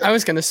I was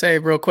going to say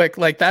real quick,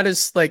 like, that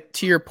is like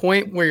to your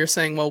point where you're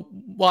saying, well,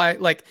 why,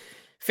 like,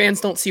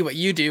 fans don't see what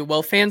you do.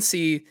 Well, fans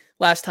see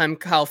last time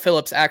Kyle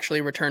Phillips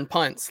actually returned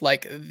punts,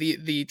 like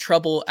the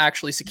trouble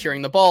actually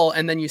securing the ball.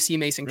 And then you see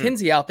Mason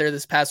Kinsey out there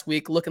this past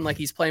week looking like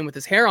he's playing with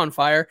his hair on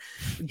fire,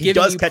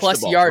 giving you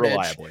plus yardage.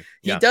 Reliably.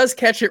 Yeah. He does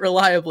catch it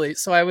reliably.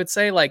 So I would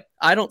say, like,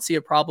 I don't see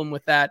a problem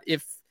with that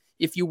if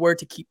you were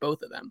to keep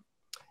both of them.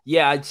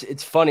 Yeah,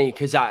 it's funny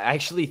because I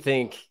actually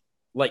think,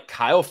 like,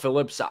 Kyle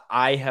Phillips,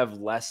 I have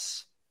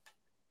less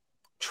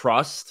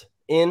trust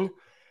in.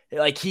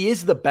 Like, he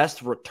is the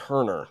best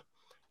returner,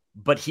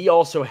 but he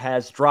also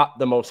has dropped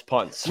the most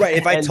punts. Right.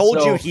 If I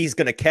told you he's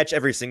going to catch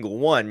every single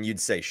one, you'd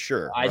say,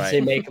 sure. I'd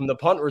say make him the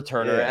punt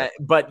returner. Yeah.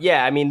 But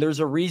yeah, I mean, there's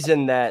a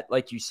reason that,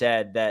 like you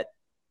said, that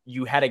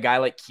you had a guy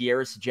like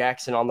Kearis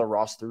Jackson on the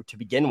roster to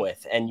begin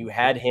with, and you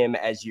had him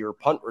as your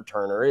punt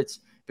returner. It's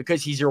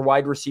because he's your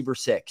wide receiver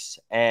 6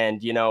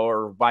 and,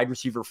 or wide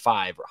receiver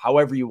 5, or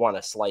however you want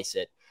to slice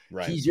it.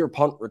 Right. He's your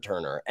punt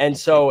returner. And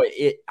so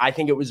I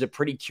think it was a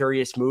pretty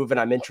curious move, and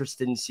I'm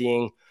interested in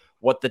seeing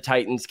what the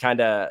Titans kind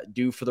of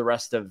do for the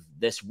rest of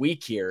this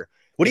week here.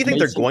 What do you think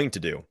they're going to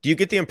do? Do you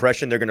get the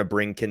impression they're going to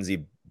bring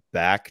Kinsey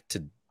back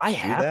to I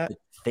have that? To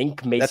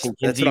think Mason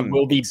Kinsey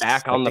will be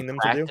back on the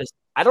practice.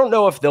 I don't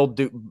know if they'll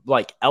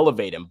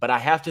elevate him, but I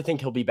have to think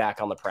he'll be back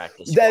on the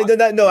practice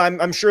squad. No,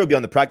 I'm sure he'll be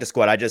on the practice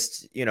squad. I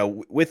just,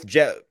 with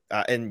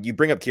and you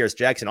bring up Kearis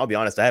Jackson, I'll be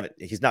honest,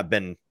 he's not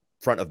been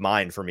front of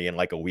mind for me in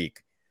like a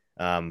week.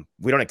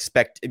 We don't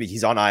expect,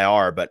 he's on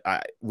IR, but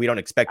we don't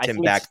expect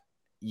him back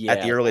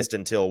at the earliest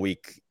until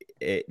week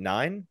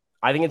 9.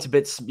 I think it's a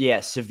bit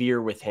severe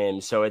with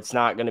him, so it's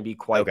not going to be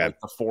quite like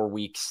a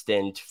 4-week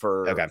stint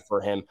for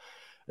him.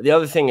 The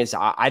other thing is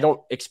I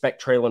don't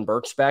expect Treylon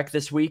Burks back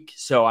this week,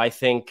 so I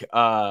think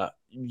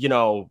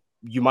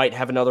you might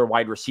have another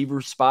wide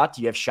receiver spot.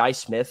 You have Shi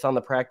Smith on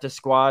the practice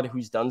squad,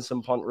 who's done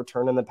some punt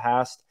return in the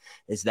past.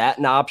 Is that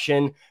an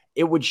option?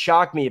 It would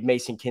shock me if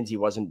Mason Kinsey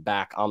wasn't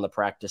back on the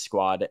practice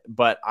squad,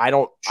 but I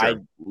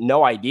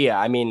no idea.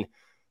 I mean,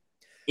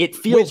 it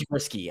feels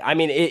risky. I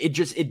mean,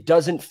 it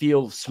doesn't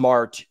feel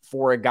smart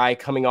for a guy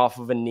coming off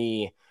of a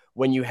knee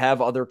when you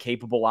have other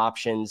capable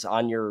options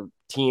on your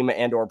team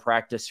and or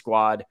practice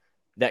squad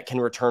that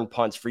can return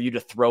punts, for you to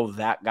throw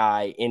that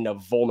guy in a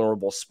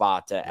vulnerable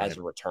spot as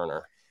a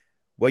returner.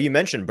 Well, you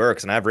mentioned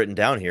Burks, and I've written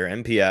down here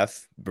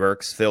MPF,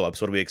 Burks, Phillips.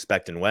 What do we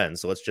expect and when?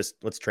 So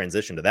let's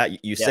transition to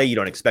that. You say you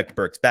don't expect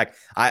Burks back.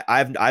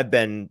 I've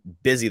been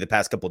busy the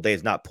past couple of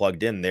days, not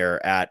plugged in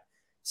there at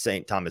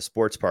St. Thomas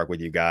Sports Park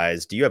with you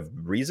guys. Do you have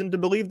reason to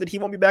believe that he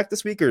won't be back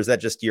this week, or is that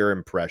just your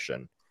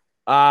impression?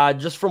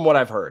 Just from what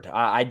I've heard.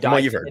 From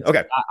what you've heard.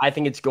 Okay. I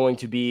think it's going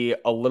to be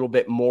a little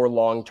bit more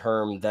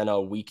long-term than a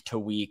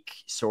week-to-week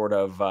sort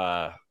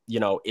of,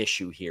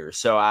 issue here.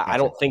 So I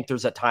don't think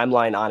there's a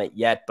timeline on it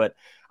yet, but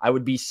I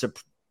would be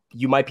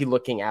you might be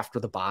looking after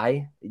the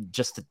bye,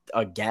 just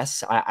a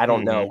guess. I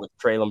don't know with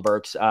Treylon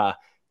Burks.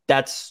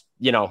 That's,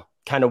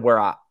 kind of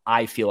where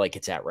I feel like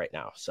it's at right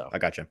now. So I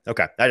gotcha.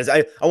 Okay.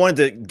 I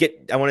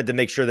wanted to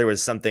make sure there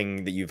was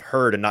something that you've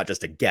heard and not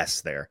just a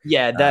guess there.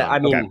 Yeah.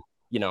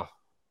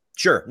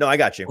 Sure. No, I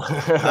got you.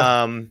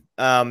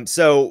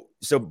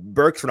 So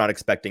Burks, we're not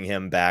expecting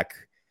him back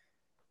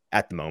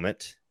at the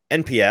moment.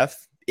 NPF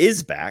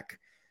is back.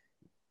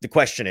 The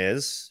question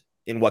is,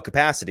 in what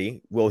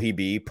capacity will he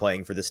be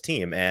playing for this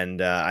team?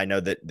 And I know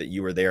that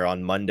you were there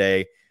on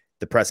Monday,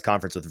 the press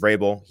conference with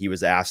Vrabel. He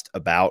was asked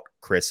about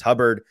Chris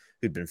Hubbard,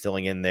 who's been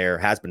filling in there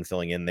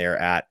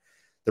at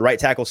the right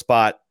tackle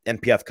spot.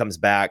 NPF comes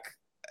back.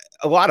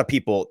 A lot of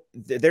people,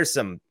 there's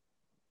some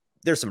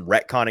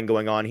retconning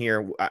going on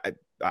here.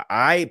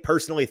 I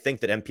personally think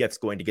that MPF is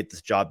going to get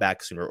this job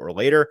back sooner or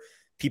later.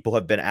 People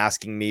have been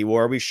asking me, well,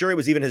 are we sure it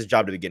was even his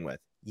job to begin with?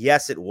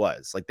 Yes, it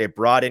was. Like, they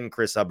brought in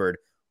Chris Hubbard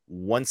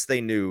once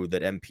they knew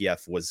that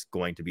MPF was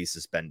going to be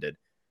suspended.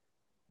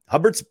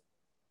 Hubbard's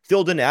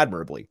filled in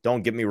admirably.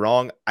 Don't get me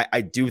wrong.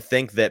 I do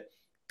think that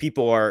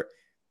people are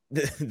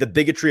the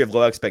bigotry of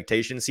low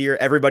expectations here.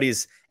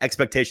 Everybody's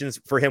expectations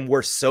for him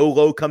were so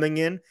low coming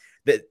in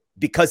that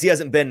because he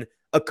hasn't been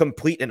a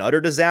complete and utter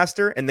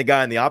disaster, and the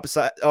guy on the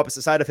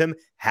opposite side of him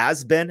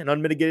has been an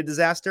unmitigated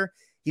disaster,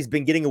 he's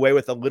been getting away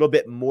with a little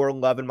bit more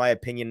love, in my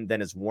opinion,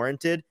 than is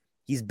warranted.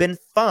 He's been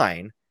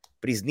fine,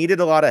 but he's needed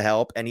a lot of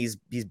help, and he's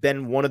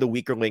been one of the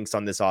weaker links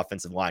on this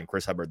offensive line,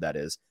 Chris Hubbard, that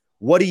is.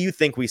 What do you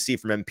think we see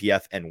from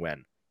MPF and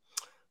when?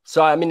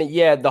 So, I mean,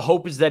 yeah, the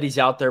hope is that he's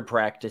out there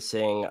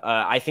practicing.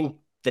 I think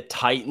the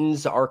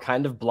Titans are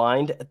kind of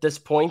blind at this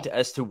point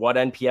as to what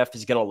NPF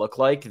is going to look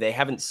like. They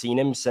haven't seen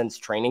him since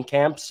training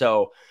camp.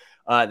 So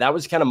that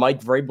was kind of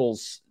Mike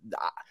Vrabel's.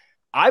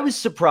 I was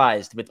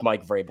surprised with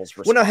Mike Vrabel's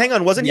response. Well, no, hang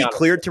on. Wasn't he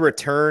cleared to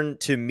return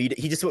to meet?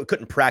 He just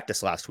couldn't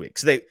practice last week.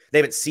 So they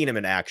haven't seen him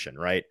in action,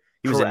 right?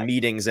 He was in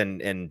meetings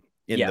and in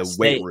the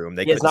weight room.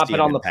 He has not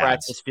been on the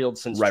practice field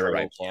since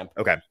training camp.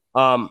 Okay.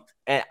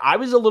 And I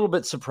was a little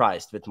bit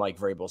surprised with Mike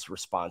Vrabel's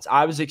response.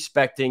 I was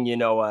expecting,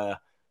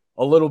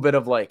 a little bit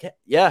of like,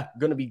 yeah,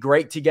 going to be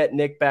great to get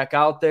Nick back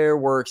out there.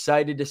 We're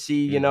excited to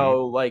see,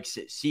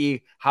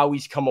 see how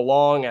he's come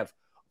along. Have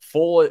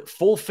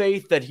full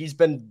faith that he's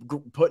been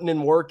putting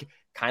in work,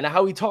 kind of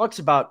how he talks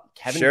about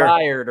Kevin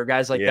Byard or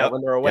guys like that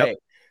when they're away.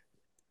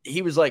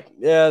 He was like,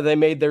 yeah, they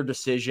made their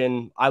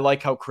decision. I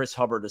like how Chris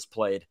Hubbard has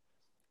played.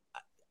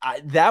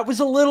 That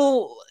was a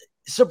little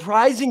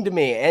surprising to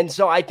me. And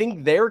so I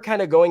think they're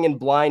kind of going in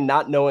blind,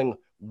 not knowing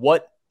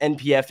what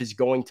NPF is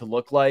going to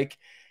look like.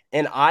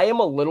 And I am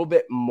a little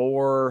bit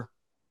more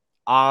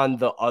on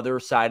the other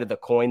side of the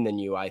coin than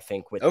you, I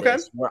think, with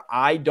this, where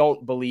I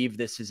don't believe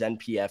this is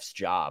NPF's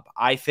job.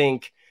 I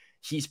think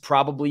he's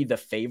probably the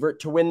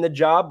favorite to win the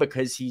job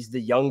because he's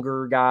the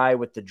younger guy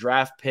with the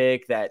draft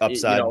pick that,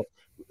 upside.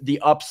 The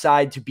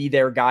upside to be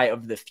their guy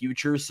of the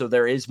future. So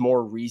there is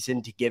more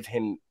reason to give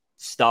him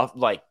stuff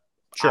like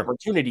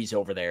opportunities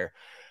over there.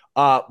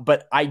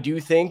 But I do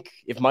think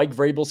if Mike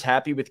Vrabel's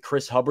happy with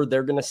Chris Hubbard,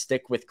 they're going to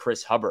stick with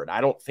Chris Hubbard.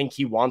 I don't think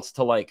he wants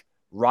to like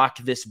rock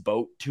this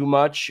boat too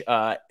much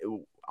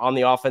on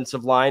the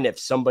offensive line if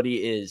somebody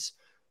is,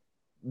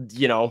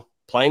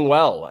 playing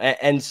well.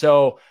 And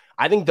so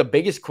I think the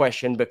biggest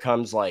question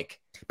becomes like,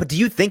 but do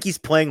you think he's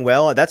playing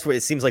well? That's what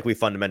it seems like we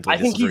fundamentally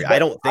disagree. I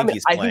don't think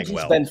he's playing well. I think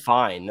he's been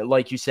fine.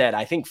 Like you said,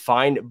 I think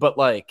fine, but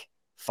like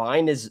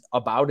fine is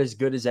about as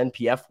good as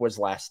NPF was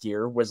last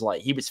year. Was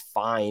like he was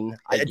fine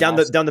down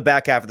the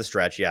back half of the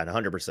stretch. Yeah,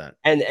 100%.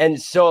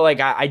 And so like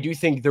I do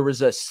think there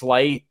was a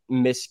slight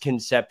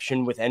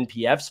misconception with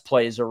NPF's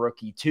play as a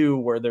rookie too,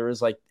 where there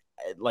was like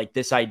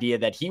this idea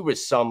that he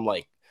was some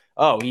like,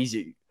 oh, he's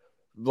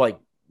like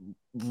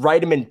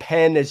write him in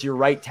pen as your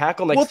right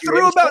tackle. Well,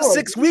 through about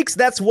 6 weeks,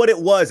 that's what it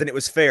was, and it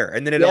was fair,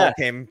 and then it all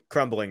came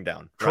crumbling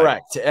down.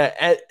 Correct.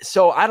 Right?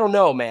 So I don't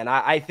know, man.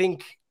 I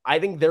think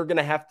they're going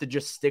to have to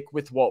just stick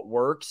with what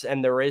works.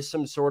 And there is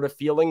some sort of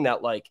feeling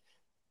that like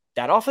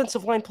that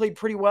offensive line played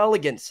pretty well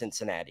against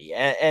Cincinnati.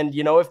 And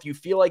if you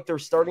feel like they're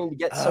starting to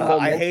get some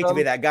momentum. I hate to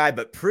be that guy,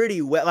 but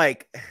pretty well,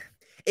 like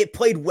it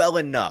played well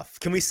enough.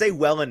 Can we say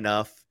well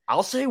enough?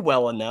 I'll say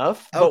well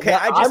enough. Okay.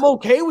 I'm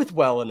okay with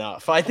well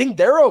enough. I think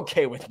they're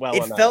okay with well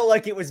enough. It felt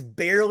like it was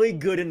barely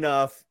good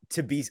enough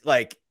to be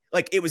like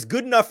it was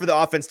good enough for the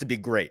offense to be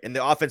great. And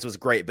the offense was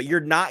great, but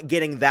you're not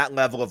getting that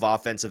level of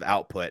offensive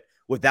output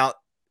with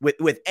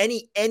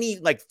any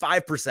like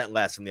 5%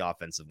 less from the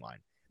offensive line.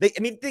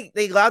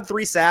 They allowed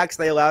 3 sacks.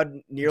 They allowed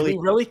nearly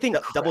really think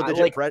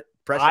double-digit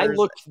pressures. I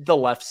look the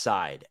left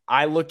side.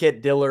 I look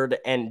at Dillard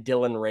and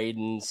Dylan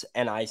Radins,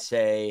 and I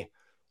say,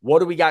 what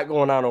do we got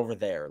going on over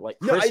there? Like,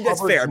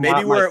 that's fair.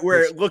 Maybe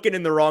we're looking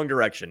in the wrong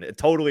direction.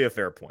 Totally a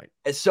fair point.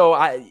 So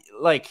I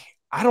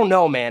don't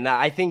know, man.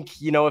 I think,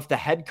 if the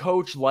head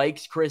coach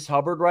likes Chris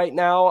Hubbard right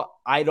now,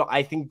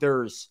 I think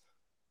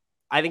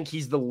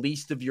he's the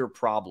least of your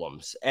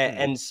problems.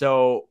 And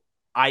so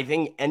I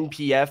think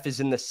NPF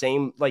is in the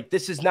same, like,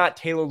 this is not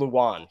Taylor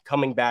Lewan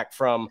coming back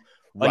from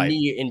a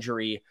knee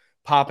injury,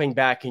 popping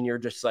back, and you're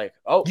just like,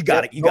 oh, you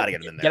got to get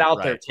him in there. Get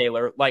out there,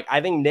 Taylor. Like,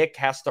 I think Nick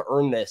has to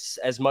earn this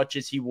as much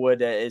as he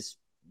would as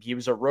he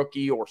was a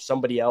rookie or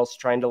somebody else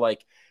trying to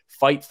like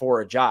fight for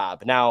a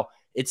job. Now,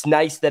 it's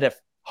nice that if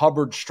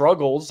Hubbard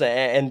struggles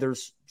and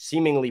there's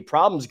seemingly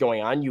problems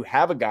going on, you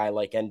have a guy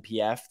like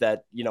NPF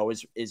that,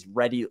 is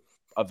ready,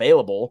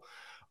 available.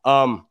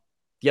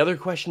 The other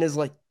question is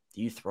like,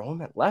 do you throw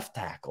him at left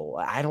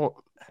tackle? I don't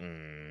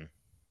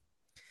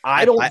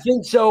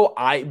think so.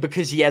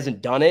 Because he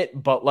hasn't done it,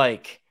 but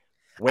like,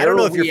 I don't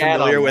know if you're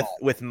familiar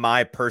with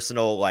my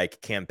personal like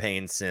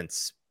campaign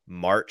since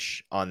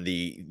March on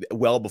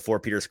well before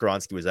Peter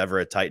Skoronski was ever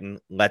a Titan.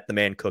 Let the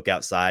man cook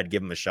outside,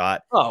 give him a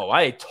shot. Oh,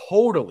 I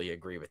totally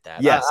agree with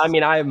that. Yes. I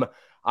mean, I think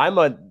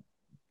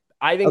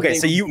okay.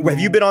 So have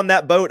you been on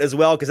that boat as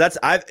well? Because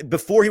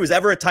before he was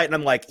ever a Titan,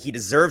 I'm like, he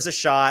deserves a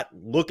shot.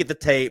 Look at the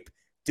tape.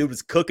 Dude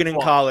was cooking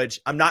in college.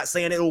 I'm not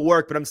saying it'll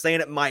work, but I'm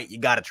saying it might. You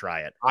got to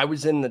try it. I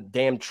was in the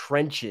damn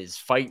trenches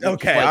fighting.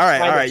 Okay, all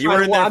right. You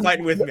were in there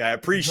fighting with me. I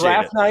appreciate it.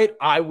 Draft night,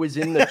 I was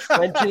in the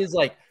trenches,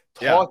 like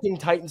talking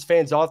Titans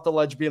fans off the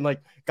ledge, being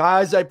like,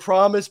 guys, I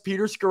promise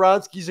Peter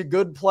Skoronski's a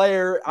good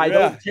player. I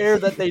don't care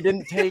that they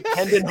didn't take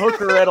Hendon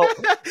Hooker at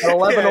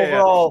 11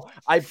 overall.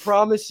 I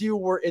promise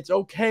you it's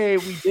okay.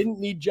 We didn't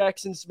need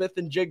Jackson Smith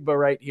and Jigba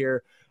right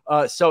here.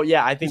 I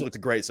think he's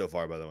looked great so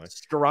far, by the way.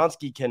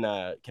 Skoronski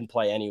can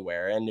play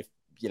anywhere. And if,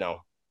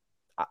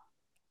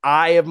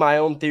 I have my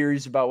own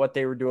theories about what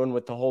they were doing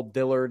with the whole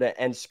Dillard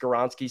and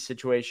Skoronski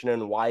situation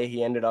and why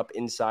he ended up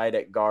inside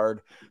at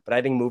guard. But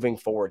I think moving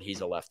forward,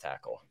 he's a left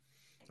tackle.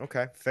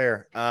 Okay,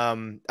 fair.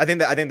 I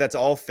think that's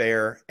all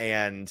fair,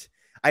 and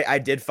I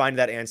did find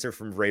that answer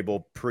from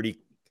Vrabel pretty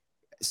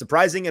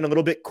surprising and a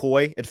little bit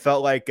coy. It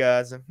felt like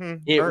it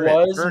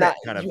was not.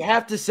 Kind of. You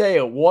have to say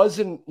it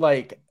wasn't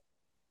like.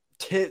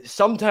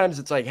 Sometimes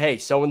it's like, hey,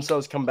 so and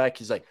so's come back.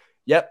 He's like,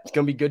 yep, it's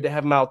gonna be good to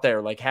have him out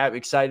there. Like,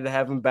 excited to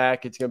have him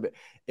back. It's gonna be.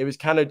 It was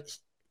kind of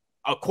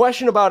a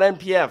question about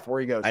NPF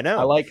where he goes. I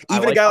know.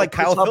 Even a guy like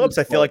Kyle Phillips.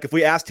 I feel like if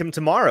we asked him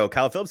tomorrow,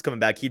 Kyle Phillips coming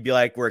back, he'd be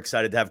like, we're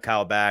excited to have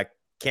Kyle back.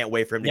 Can't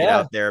wait for him to get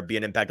out there, be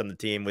an impact on the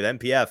team. With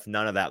NPF,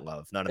 none of that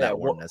love, none of that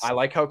warmness. I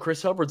like how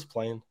Chris Hubbard's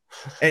playing.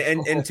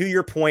 and to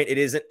your point, it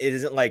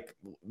isn't like,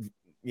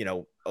 you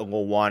know, a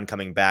Lewan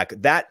coming back.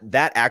 That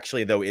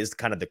actually though is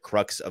kind of the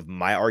crux of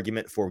my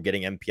argument for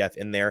getting NPF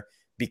in there,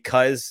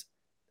 because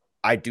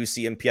I do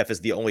see NPF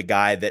as the only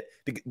guy that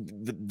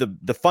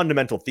the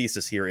fundamental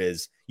thesis here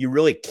is you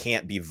really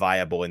can't be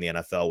viable in the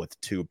NFL with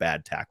two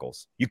bad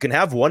tackles. You can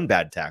have one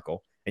bad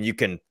tackle and you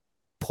can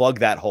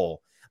plug that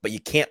hole, but you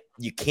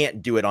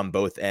can't do it on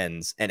both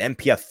ends. And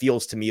NPF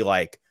feels to me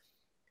like,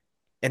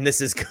 and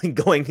this is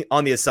going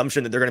on the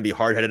assumption that they're going to be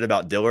hard-headed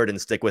about Dillard and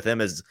stick with him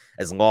as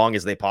long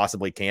as they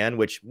possibly can,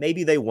 which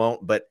maybe they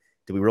won't, but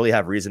do we really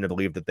have reason to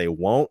believe that they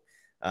won't?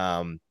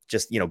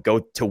 Just, you know, go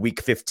to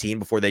week 15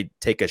 before they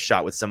take a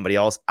shot with somebody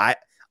else.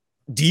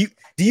 Do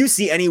you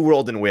see any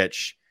world in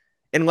which,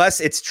 unless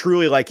it's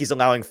truly like he's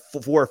allowing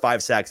 4 or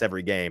 5 sacks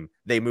every game,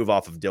 they move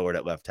off of Dillard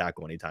at left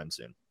tackle anytime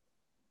soon?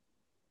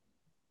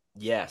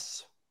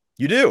 Yes.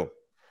 You do.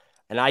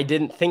 And I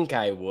didn't think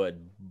I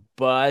would,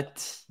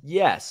 but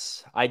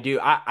yes, I do.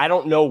 I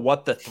don't know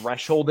what the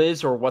threshold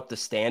is or what the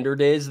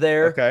standard is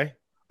there. Okay.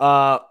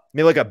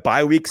 Maybe like a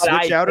bye week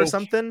switch out or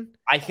something?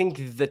 I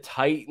think the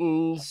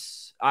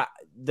Titans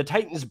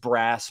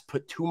brass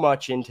put too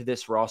much into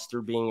this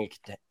roster being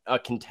a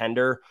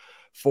contender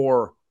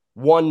for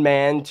one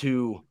man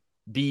to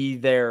be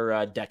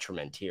their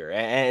detriment here.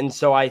 And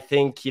so I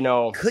think, you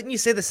know. Couldn't you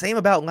say the same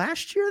about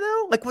last year,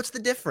 though? Like, what's the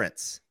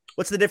difference?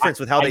 What's the difference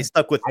with how they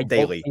stuck with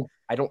Daly?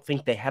 I don't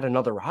think they had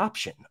another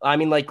option. I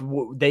mean, like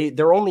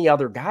their only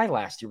other guy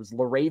last year was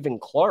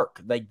LaRaven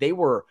Clark. Like they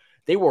were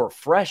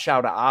fresh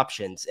out of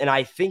options. And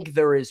I think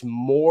there is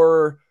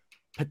more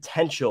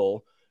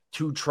potential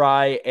to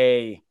try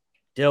a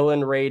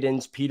Dylan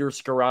Radins, Peter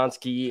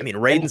Skoronski. I mean,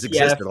 Radins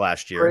existed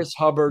last year. Chris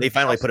Hubbard. They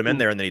finally put him in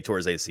there, and then he tore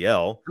his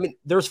ACL. I mean,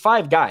 there's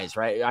 5 guys,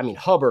 right? I mean,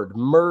 Hubbard,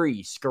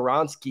 Murray,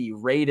 Skoronski,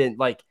 Radin.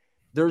 Like,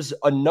 there's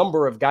a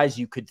number of guys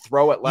you could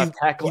throw at left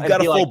tackle. You've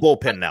got a full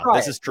bullpen now.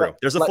 This is true.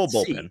 There's a full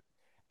bullpen.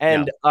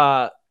 And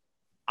I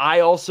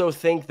also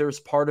think there's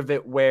part of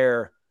it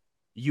where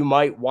you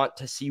might want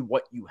to see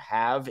what you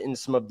have in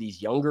some of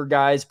these younger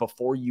guys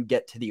before you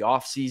get to the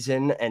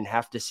offseason and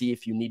have to see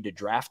if you need to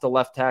draft a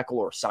left tackle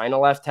or sign a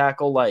left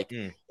tackle. Like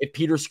if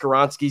Peter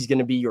Skoronski is going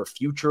to be your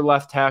future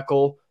left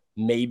tackle,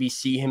 maybe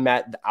see him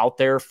out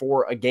there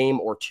for a game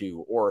or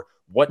two. Or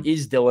what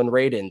is Dylan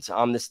Radins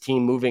on this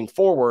team moving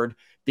forward,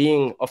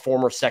 being a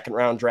former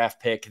second-round draft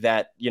pick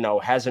that, you know,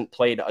 hasn't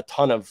played a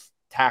ton of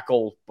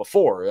tackle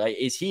before?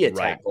 Is he a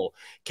tackle?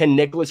 Can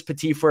Nicholas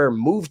Petitfrere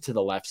move to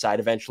the left side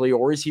eventually,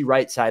 or is he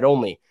right side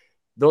only?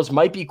 Those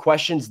might be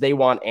questions they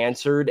want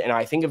answered. And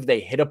I think if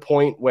they hit a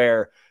point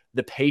where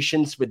the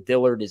patience with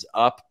Dillard is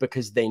up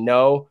because they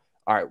know,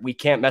 all right, we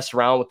can't mess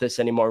around with this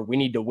anymore. We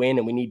need to win,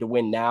 and we need to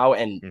win now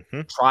and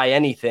try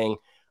anything.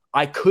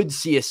 I could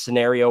see a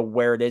scenario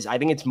where it is. I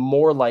think it's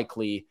more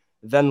likely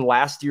than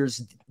last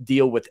year's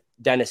deal with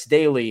Dennis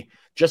Daly,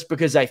 just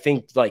because I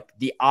think like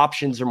the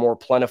options are more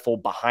plentiful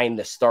behind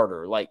the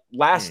starter. Like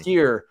last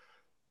year,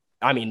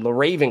 I mean,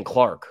 LaRaven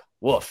Clark,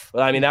 woof.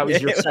 I mean, that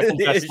was your second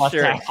best left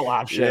tackle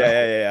option.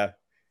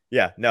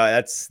 Yeah. No,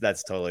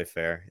 that's totally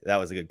fair. That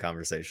was a good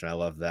conversation. I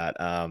love that.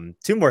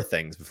 2 more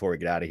things before we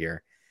get out of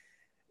here.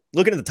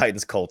 Looking at the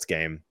Titans-Colts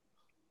game,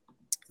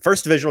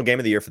 first divisional game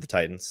of the year for the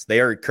Titans. They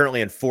are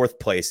currently in 4th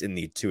place in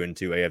the 2-2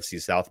 AFC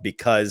South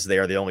because they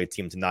are the only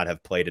team to not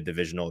have played a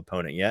divisional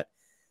opponent yet.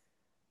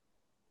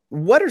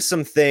 What are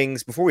some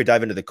things, before we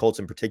dive into the Colts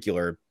in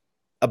particular,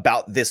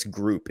 about this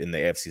group in the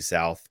AFC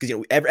South? Because, you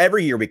know,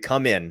 every year we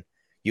come in,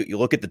 you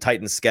look at the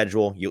Titans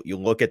schedule, you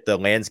look at the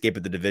landscape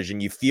of the division,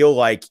 you feel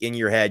like in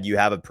your head you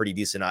have a pretty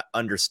decent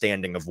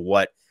understanding of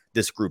what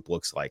this group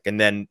looks like. And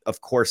then,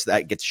 of course,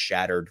 that gets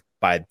shattered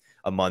by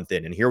a month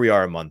in. And here we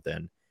are a month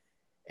in.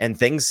 And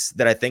things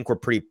that I think were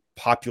pretty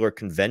popular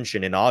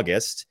convention in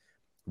August,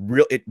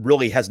 it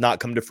really has not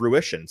come to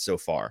fruition so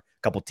far.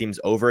 A couple teams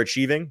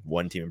overachieving,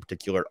 one team in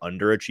particular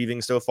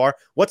underachieving so far.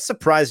 What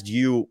surprised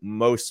you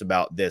most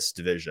about this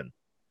division?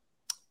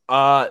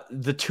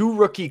 The 2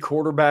 rookie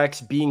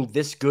quarterbacks being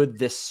this good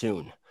this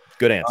soon.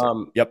 Good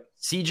answer. Yep.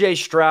 CJ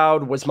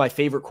Stroud was my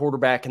favorite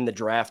quarterback in the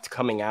draft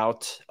coming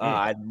out.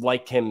 I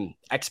liked him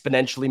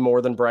exponentially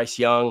more than Bryce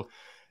Young.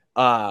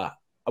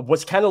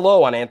 Was kind of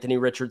low on Anthony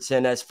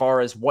Richardson as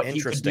far as what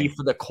he could be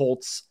for the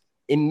Colts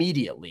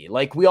immediately.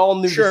 Like we all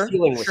knew the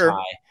ceiling was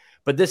high,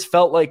 but this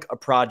felt like a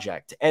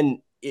project.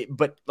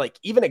 But like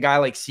even a guy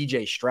like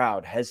CJ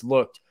Stroud has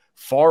looked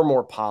far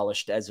more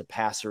polished as a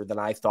passer than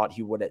I thought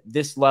he would at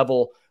this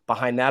level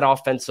behind that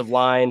offensive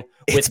line.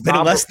 It's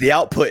been less the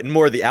output and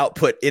more the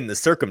output in the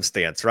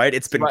circumstance, right?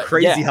 It's been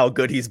crazy how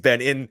good he's been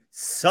in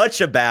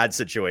such a bad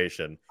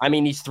situation. I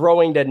mean, he's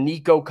throwing to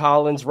Nico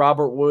Collins,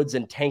 Robert Woods,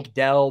 and Tank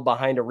Dell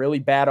behind a really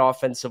bad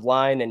offensive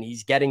line, and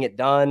he's getting it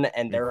done.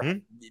 And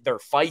they're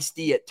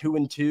feisty at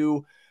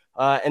 2-2.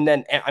 And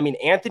then, I mean,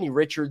 Anthony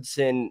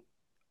Richardson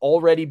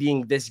already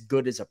being this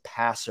good as a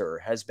passer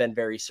has been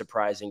very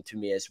surprising to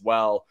me as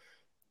well.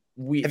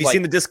 Have you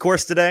seen the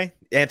discourse today?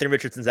 Anthony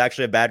Richardson's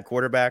actually a bad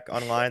quarterback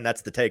online.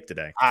 That's the take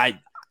today. I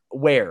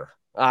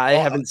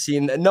haven't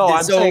seen. No,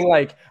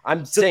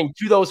 I'm saying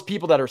to those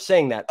people that are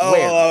saying that.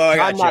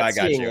 I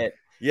got you. It.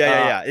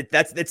 Yeah.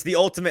 It's the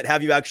ultimate.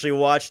 Have you actually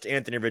watched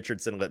Anthony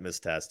Richardson litmus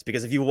test?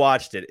 Because if you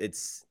watched it,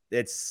 it's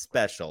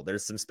special.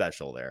 There's some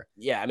special there.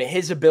 Yeah, I mean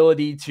his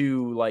ability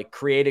to like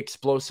create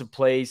explosive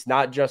plays,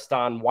 not just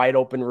on wide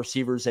open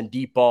receivers and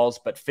deep balls,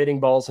 but fitting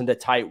balls into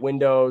tight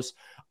windows.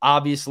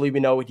 Obviously,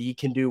 we know what he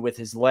can do with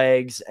his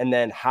legs, and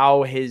then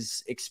how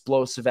his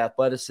explosive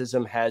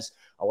athleticism has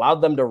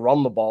allowed them to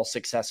run the ball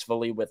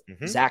successfully with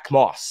Zach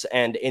Moss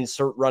and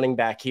insert running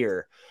back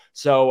here.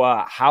 So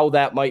how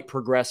that might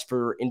progress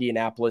for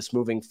Indianapolis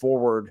moving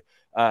forward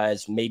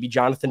as maybe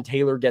Jonathan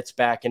Taylor gets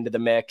back into the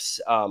mix.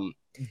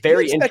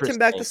 Very interesting. Expect him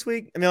back this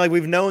week? I mean, like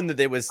we've known that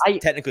it was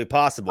technically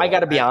possible. I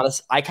got to be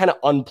honest. I kind of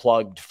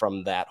unplugged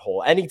from that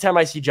whole. Anytime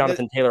I see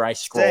Jonathan Taylor, I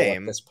scroll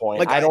at this point.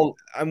 Like,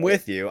 I'm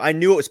with you. I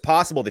knew it was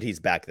possible that he's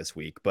back this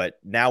week, but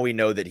now we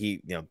know that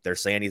they're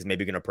saying he's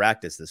maybe going to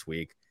practice this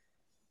week.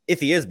 If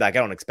he is back, I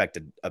don't expect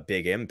a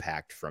big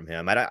impact from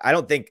him. I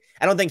don't think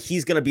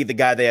he's going to be the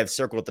guy they have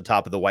circled at the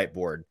top of the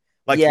whiteboard.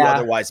 Like you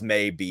otherwise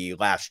may be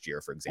last year,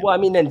 for example. Well, I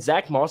mean, and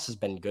Zach Moss has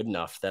been good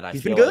enough that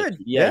he's been good.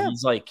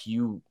 He's like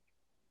you.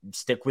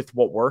 Stick with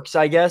what works,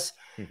 I guess.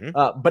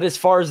 But as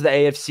far as the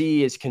AFC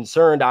is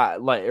concerned,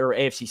 or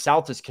AFC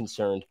South is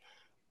concerned,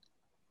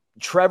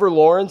 Trevor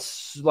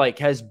Lawrence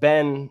has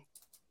been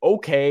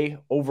okay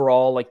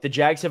overall. Like the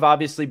Jags have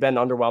obviously been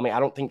underwhelming. I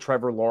don't think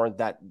Trevor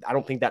Lawrence I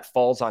don't think that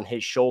falls on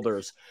his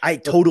shoulders. I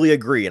totally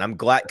agree, and I'm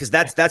glad because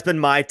that's been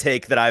my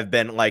take that I've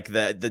been like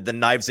the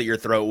knives at your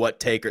throat. What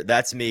take?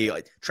 That's me.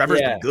 Like, Trevor's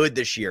been good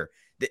this year.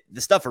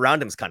 The stuff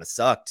around him's kind of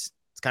sucked.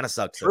 Kind of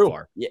sucked so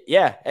far.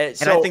 Yeah. And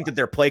I think that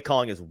their play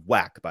calling is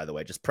whack, by the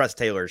way. Just Press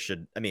Taylor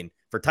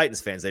for Titans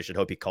fans, they should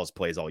hope he calls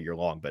plays all year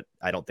long, but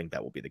I don't think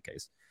that will be the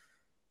case.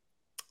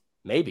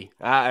 Maybe.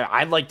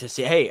 I'd like to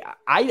see. Hey,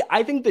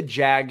 I think the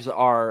Jags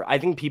I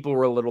think people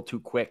were a little too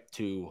quick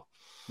to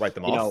write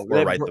them off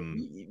or write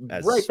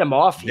them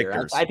off here.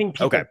 victors. I think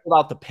people pulled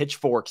out the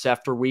pitchforks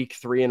after week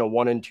 3 and a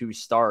 1-2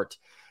 start.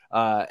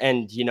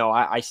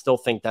 I still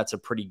think that's a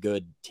pretty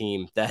good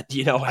team that,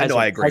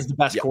 has the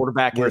best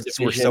quarterback in the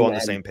division. We're so on the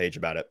same page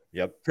about it.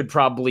 Yep. Could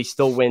probably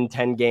still win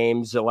 10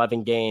 games,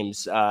 11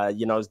 games.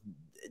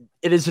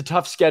 It is a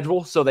tough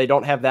schedule, so they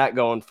don't have that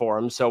going for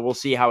them. So we'll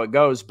see how it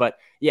goes. But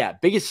yeah,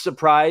 biggest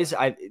surprise,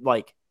 I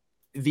like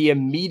the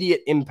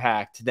immediate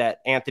impact that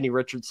Anthony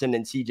Richardson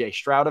and CJ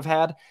Stroud have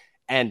had.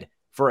 And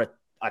for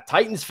a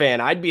Titans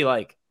fan, I'd be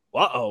like,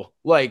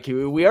 like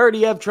we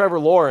already have Trevor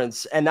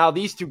Lawrence, and now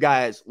these two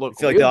guys look. I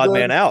feel like the odd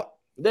man out.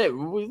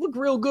 We look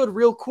real good,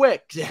 real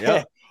quick.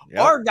 Yep.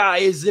 Our guy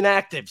is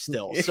inactive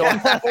still, so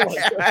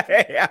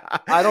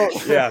I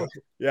don't.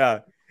 Yeah.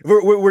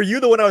 Were you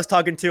the one I was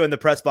talking to in the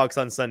press box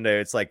on Sunday?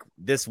 It's like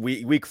this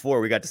week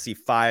 4, we got to see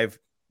 5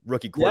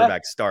 rookie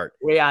quarterbacks start.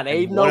 We had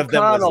Aiden One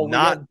O'Connell. of them was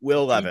not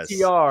Will Levis.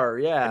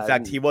 Yeah. In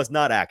fact, he was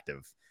not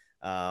active.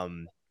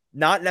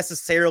 Not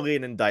necessarily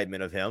an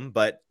indictment of him,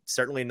 but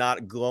certainly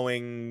not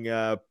glowing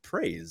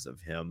praise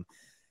of him.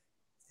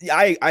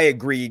 I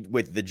agree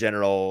with the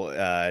general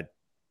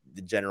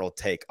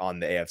take on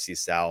the AFC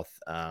South.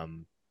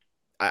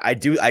 I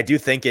do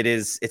think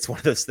it's one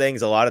of those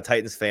things. A lot of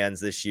Titans fans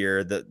this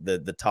year,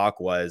 the talk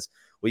was,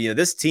 well,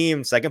 this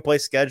team, second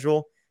place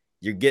schedule,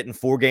 you're getting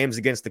 4 games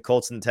against the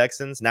Colts and the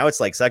Texans. Now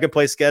it's like second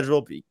place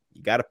schedule, but you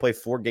got to play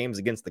 4 games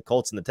against the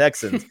Colts and the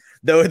Texans.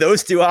 Though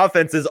those two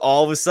offenses,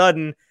 all of a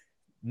sudden,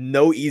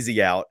 no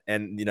easy out.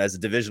 And, as the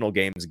divisional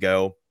games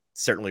go,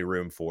 certainly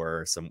room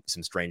for some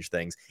strange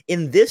things.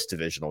 In this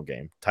divisional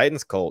game,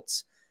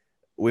 Titans-Colts,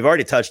 we've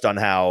already touched on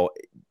how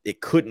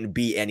it couldn't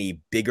be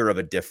any bigger of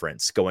a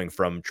difference going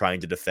from trying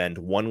to defend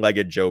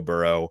one-legged Joe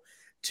Burrow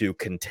to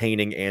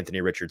containing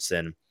Anthony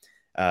Richardson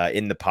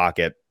in the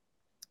pocket,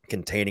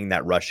 containing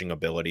that rushing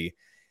ability.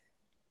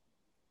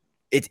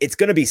 It's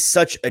going to be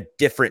such a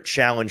different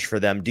challenge for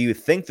them. Do you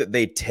think that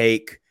they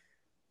take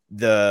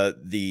the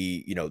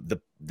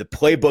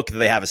playbook that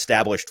they have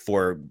established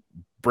for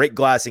break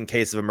glass in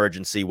case of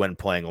emergency when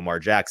playing Lamar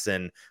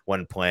Jackson,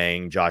 when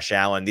playing Josh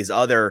Allen, these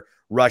other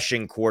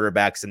rushing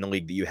quarterbacks in the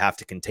league that you have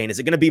to contain? Is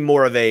it going to be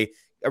more of we're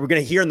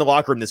going to hear in the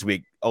locker room this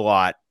week a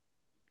lot,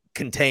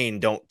 contain,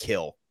 don't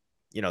kill,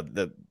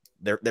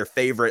 their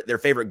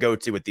favorite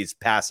go-to with these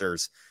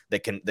passers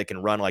that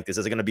can run like this?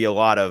 Is it going to be a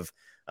lot of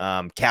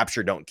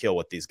capture, don't kill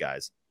with these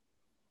guys?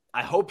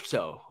 I hope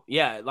so.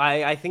 Yeah,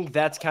 I think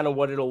that's kind of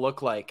what it'll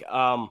look like.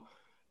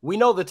 We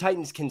know the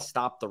Titans can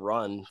stop the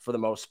run for the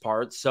most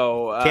part.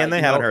 So can they?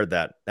 Haven't heard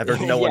that. I've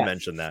heard no one yeah,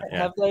 mention that. Yeah.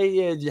 Have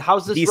they?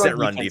 How's this decent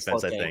run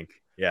defense I looking? think.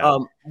 Yeah.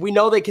 We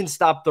know they can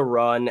stop the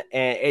run,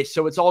 and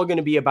so it's all going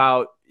to be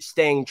about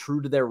staying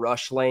true to their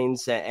rush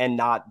lanes and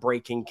not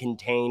breaking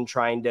contain,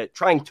 trying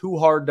too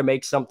hard to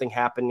make something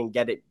happen and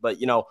get it, but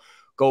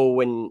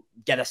go and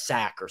get a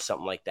sack or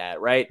something like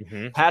that, right?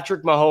 Mm-hmm.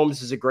 Patrick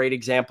Mahomes is a great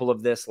example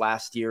of this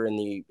last year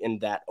in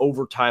that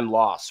overtime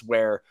loss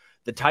where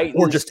the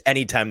Titans, or just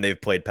anytime they've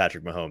played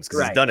Patrick Mahomes,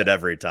 because he's done it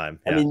every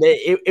time. Yeah. I mean,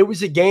 it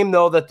was a game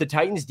though that the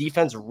Titans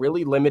defense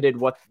really limited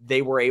what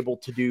they were able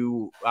to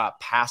do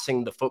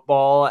passing the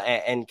football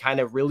and kind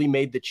of really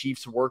made the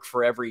Chiefs work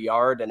for every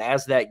yard. And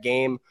as that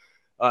game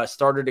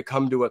started to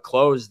come to a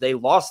close, they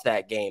lost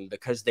that game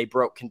because they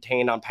broke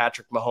contain on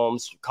Patrick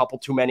Mahomes a couple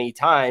too many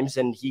times,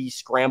 and he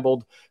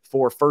scrambled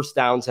for first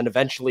downs and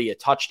eventually a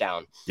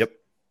touchdown. Yep.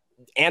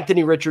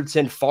 Anthony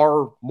Richardson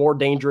far more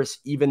dangerous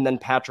even than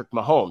Patrick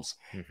Mahomes.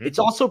 Mm-hmm. It's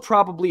also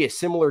probably a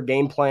similar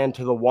game plan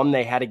to the one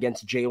they had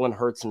against Jalen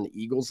Hurts and the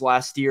Eagles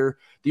last year.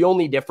 The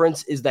only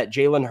difference is that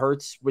Jalen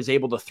Hurts was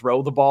able to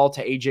throw the ball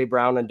to A.J.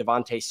 Brown and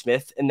Devontae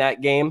Smith in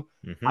that game.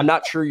 Mm-hmm. I'm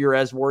not sure you're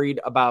as worried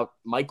about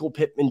Michael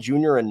Pittman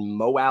Jr. and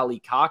Mo Alley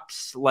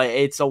Cox. Like,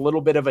 it's a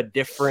little bit of a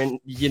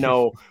different,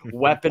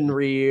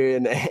 weaponry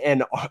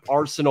and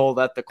arsenal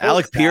that the Colts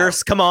Alec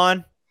Pierce, come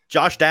on.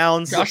 Josh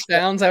Downs,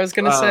 I was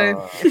going to say.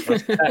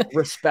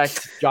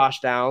 Respect Josh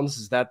Downs.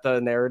 Is that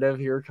the narrative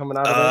here coming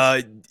out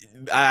of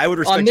this? I would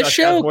respect on this Josh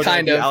show, Downs more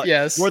kind than of,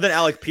 yes. More than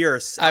Alec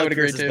Pierce. I would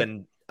Pierce agree, has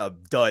been a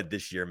dud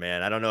this year,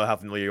 man. I don't know how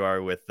familiar you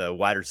are with the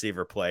wide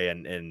receiver play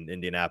in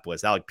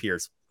Indianapolis. Alec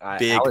Pierce,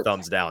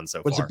 thumbs down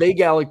so far. Was a big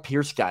Alec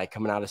Pierce guy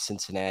coming out of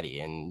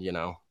Cincinnati, and, he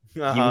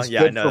was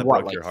good for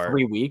what, like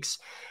 3 weeks?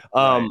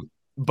 Right.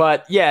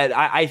 But yeah,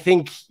 I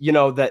think,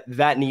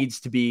 that needs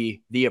to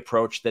be the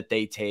approach that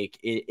they take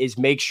is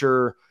make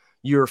sure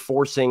you're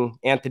forcing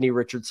Anthony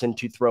Richardson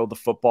to throw the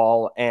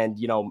football and,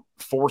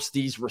 force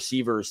these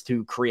receivers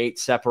to create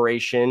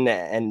separation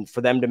and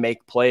for them to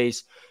make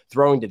plays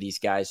throwing to these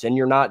guys. And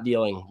you're not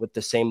dealing with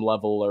the same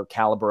level or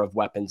caliber of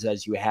weapons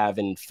as you have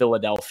in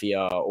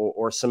Philadelphia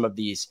or some of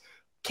these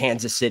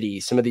Kansas City,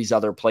 some of these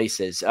other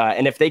places.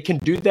 And if they can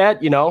do that,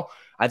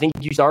 I think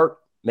you start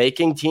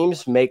making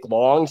teams make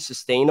long,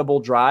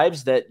 sustainable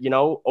drives that,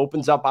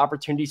 opens up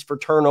opportunities for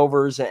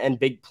turnovers and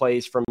big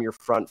plays from your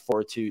front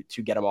four to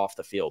get them off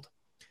the field.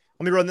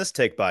 Let me run this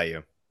take by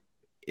you.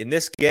 In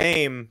this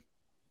game,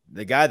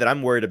 the guy that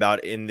I'm worried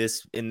about in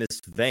this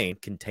vein,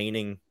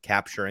 containing,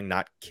 capturing,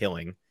 not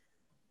killing,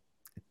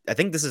 I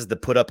think this is the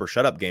put up or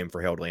shut up game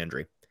for Harold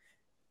Landry.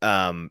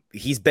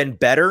 He's been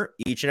better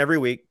each and every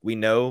week. We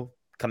know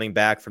coming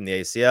back from the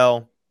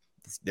ACL,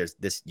 there's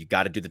this, you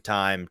got to do the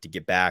time to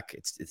get back.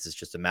 It's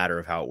just a matter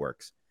of how it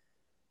works.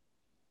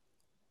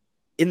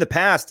 In the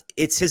past,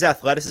 it's his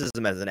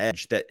athleticism as an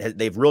edge that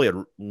they've really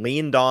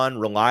leaned on,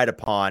 relied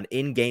upon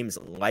in games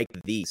like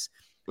these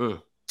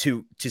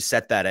to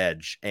set that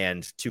edge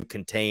and to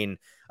contain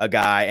a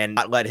guy and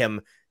not let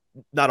him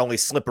not only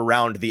slip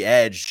around the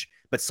edge,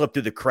 but slip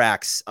through the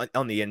cracks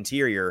on the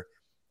interior.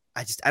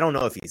 I don't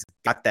know if he's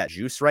got that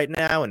juice right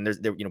now. And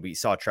we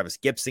saw Travis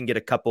Gibson get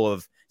a couple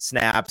of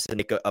snaps and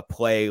make a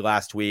play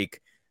last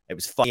week. It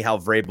was funny how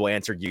Vrabel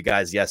answered you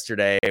guys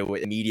yesterday,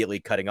 immediately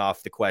cutting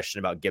off the question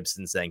about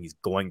Gibson, saying he's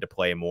going to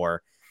play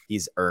more.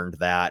 He's earned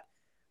that.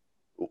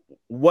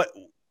 What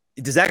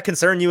does that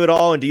concern you at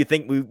all? And do you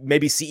think we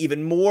maybe see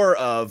even more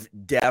of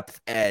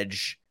depth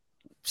edge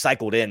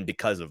cycled in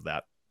because of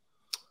that?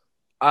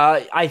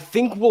 I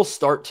think we'll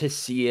start to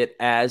see it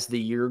as the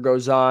year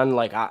goes on.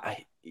 Like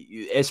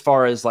as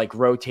far as like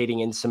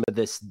rotating in some of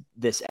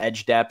this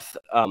edge depth.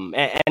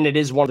 And it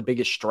is one of the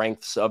biggest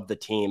strengths of the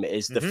team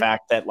is the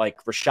fact that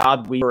like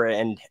Rashad Weaver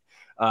and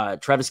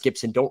Travis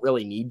Gibson don't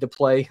really need to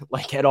play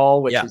like at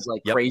all, which is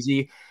like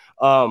crazy.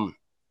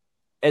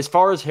 As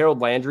far as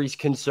Harold Landry's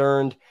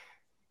concerned,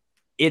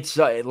 it's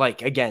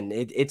like, again,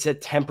 it's a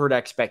tempered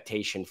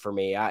expectation for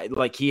me.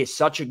 He is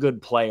such a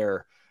good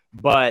player.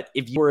 But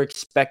if you were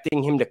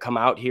expecting him to come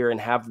out here and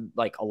have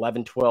like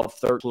 11, 12,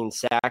 13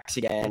 sacks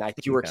again, I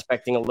think you were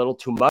expecting a little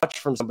too much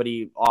from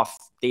somebody off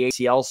the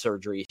ACL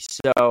surgery.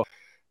 So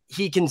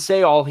he can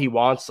say all he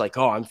wants, like,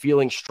 oh, I'm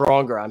feeling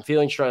stronger.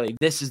 Like,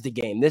 this is the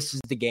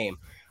game.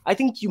 I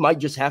think you might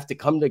just have to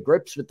come to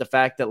grips with the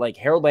fact that like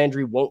Harold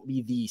Landry won't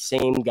be the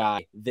same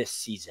guy this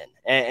season.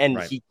 And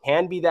he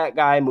can be that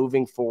guy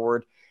moving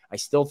forward. I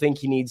still think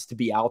he needs to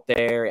be out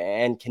there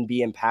and can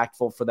be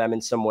impactful for them in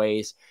some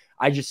ways.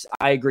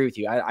 I agree with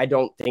you. I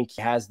don't think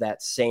he has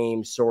that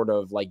same sort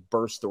of like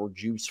burst or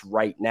juice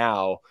right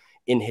now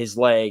in his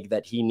leg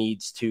that he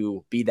needs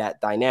to be that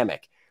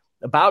dynamic.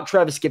 About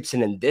Travis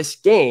Gibson in this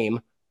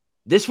game,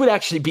 this would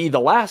actually be the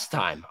last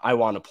time I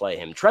want to play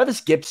him.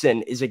 Travis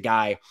Gibson is a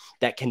guy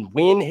that can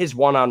win his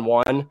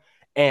one-on-one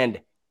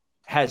and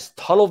has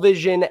tunnel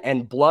vision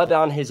and blood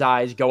on his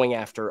eyes going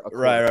after a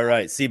quarterback.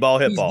 Right. See ball,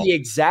 hit He's ball. the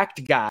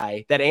exact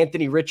guy that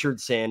Anthony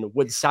Richardson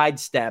would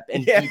sidestep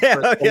and beat for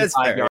a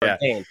 25-yard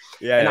gain.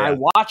 And I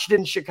watched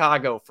in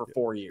Chicago for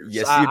 4 years.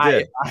 Yes, you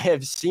did. I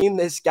have seen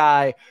this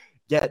guy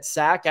get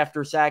sack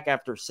after sack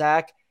after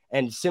sack,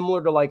 and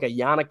similar to like a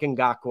Yannick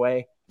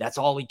Ngakoue, that's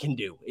all he can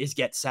do is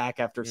get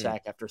sack after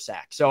sack after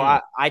sack. So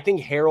I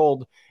think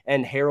Harold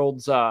and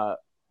Harold's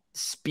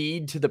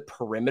speed to the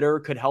perimeter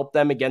could help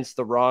them against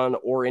the run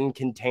or in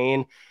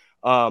contain.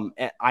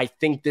 I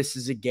think this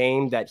is a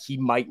game that he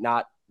might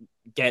not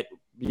get,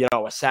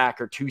 a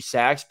sack or 2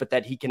 sacks, but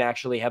that he can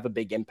actually have a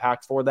big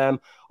impact for them.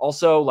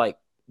 Also, like,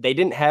 they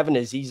didn't have an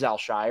Azeez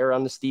Al-Shire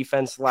on this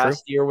defense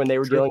last year when they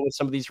were dealing with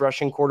some of these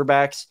rushing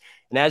quarterbacks.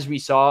 And as we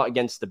saw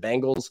against the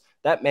Bengals,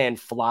 that man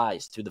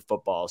flies to the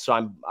football.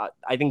 So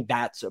I think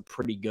that's a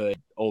pretty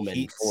good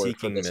omen for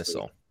this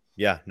missile. Week.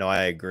 Yeah, no,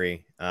 I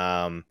agree.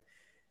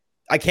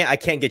 I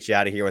can't get you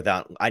out of here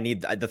without.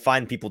 The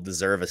fine people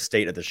deserve a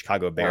state of the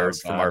Chicago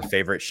Bears from our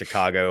favorite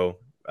Chicago,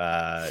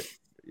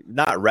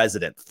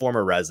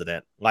 former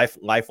resident,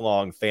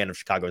 lifelong fan of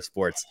Chicago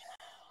sports.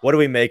 What do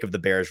we make of the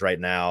Bears right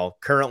now?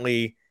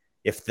 Currently,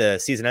 if the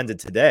season ended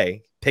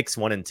today, picks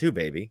 1 and 2,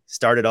 baby.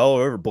 Start it all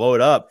over, blow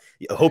it up.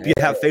 I hope you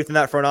have faith in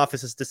that front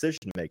office's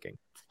decision making.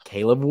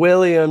 Caleb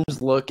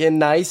Williams looking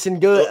nice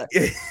and good.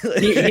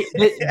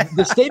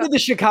 The state of the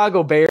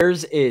Chicago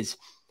Bears is.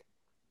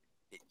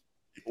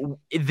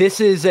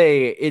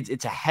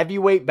 It's a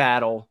heavyweight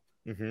battle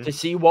to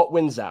see what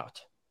wins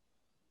out.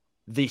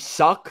 The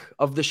suck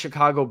of the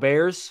Chicago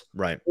Bears,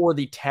 or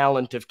the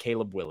talent of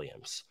Caleb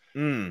Williams.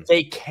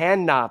 They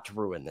cannot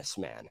ruin this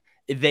man.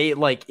 They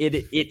like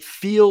it. It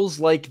feels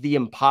like the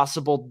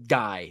impossible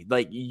guy.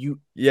 Like it's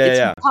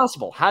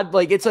impossible.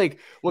 It's like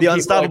when the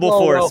unstoppable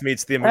force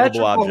meets the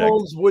immovable object.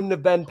 Mahomes wouldn't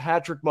have been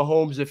Patrick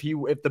Mahomes if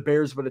the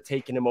Bears would have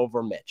taken him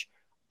over Mitch.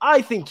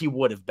 I think he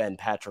would have been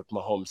Patrick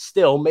Mahomes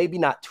still, maybe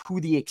not to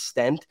the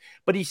extent,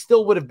 but he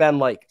still would have been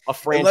like a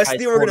franchise. Unless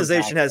the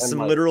organization has some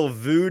literal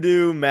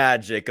voodoo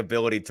magic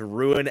ability to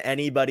ruin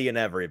anybody and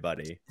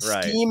everybody.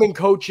 Right. Scheme and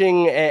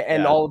coaching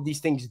and all of these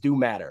things do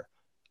matter.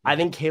 I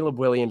think Caleb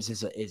Williams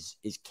is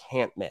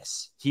can't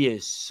miss. He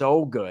is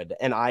so good,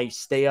 and I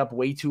stay up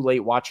way too late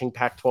watching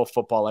Pac-12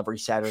 football every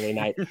Saturday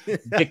night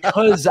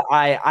because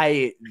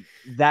I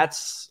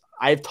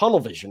have tunnel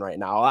vision right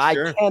now.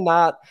 Sure. I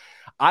cannot.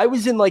 I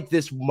was in like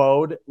this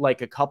mode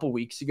like a couple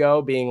weeks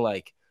ago, being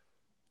like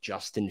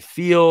Justin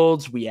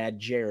Fields. We had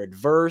Jared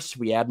Verse.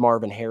 We had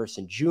Marvin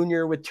Harrison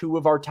Jr. with 2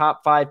 of our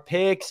top 5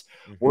 picks.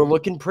 We're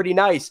looking pretty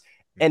nice.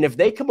 And if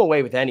they come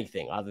away with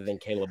anything other than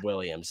Caleb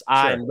Williams,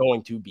 I'm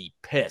going to be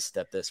pissed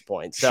at this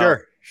point. So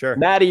Sure.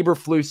 Matt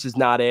Eberflus is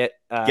not it.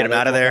 Get him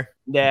out of there.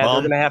 Yeah, they're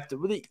going to have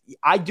to.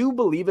 I do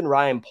believe in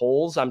Ryan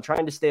Poles. I'm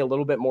trying to stay a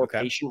little bit more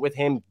patient with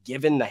him,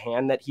 given the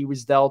hand that he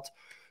was dealt.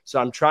 So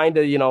I'm trying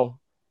to,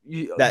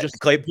 that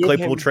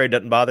Claypool trade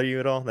doesn't bother you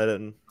at all?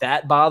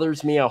 That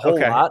bothers me a whole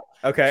lot.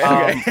 Okay.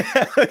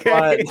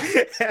 But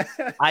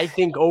I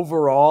think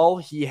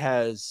overall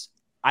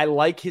I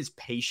like his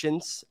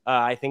patience.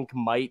 I think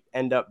might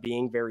end up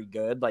being very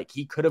good. Like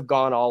he could have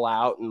gone all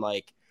out and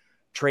like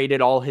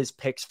traded all his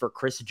picks for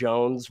Chris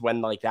Jones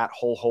when like that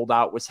whole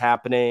holdout was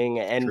happening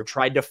and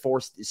tried to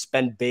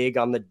spend big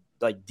on the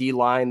like D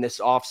line this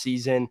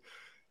offseason.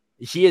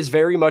 He is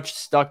very much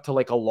stuck to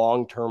like a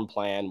long-term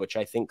plan, which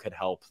I think could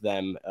help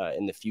them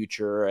in the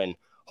future. And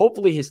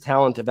hopefully his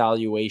talent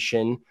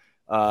evaluation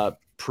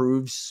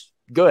proves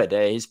good.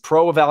 His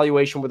pro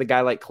evaluation with a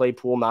guy like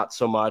Claypool, not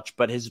so much,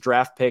 but his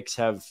draft picks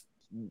have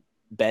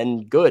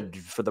been good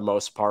for the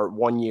most part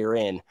 1 year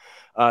in.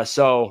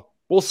 So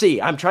we'll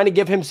see. I'm trying to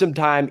give him some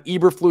time.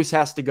 Eberflus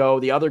has to go.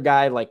 The other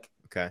guy, like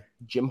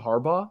Jim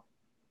Harbaugh.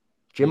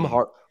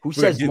 Who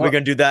says we're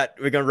gonna do that?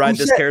 We're gonna ride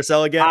this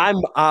carousel again. We're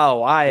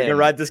gonna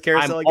ride this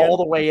carousel again. All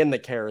the way in the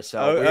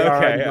carousel. Oh,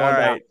 okay, all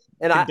right.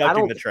 And I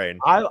don't. The train.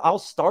 I'll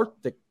start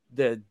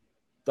the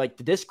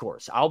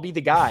discourse. I'll be the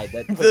guy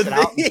that puts it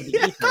out into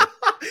the ether.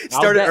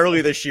 Started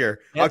early this year,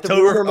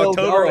 October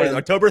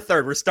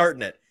 3rd. We're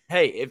starting it.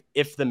 Hey,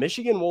 if the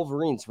Michigan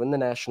Wolverines win the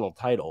national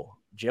title,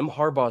 Jim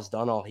Harbaugh's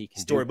done all he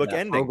can. Storybook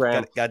ending.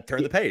 Got to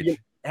turn the page.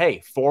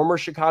 Hey, former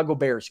Chicago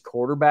Bears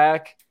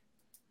quarterback.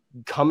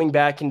 Coming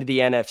back into the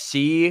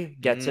NFC,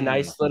 gets a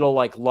nice little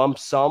like lump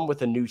sum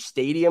with a new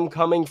stadium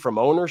coming from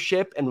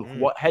ownership. And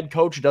what head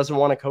coach doesn't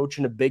want to coach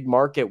in a big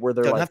market where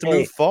they're have to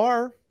move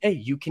far? Hey,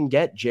 you can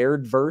get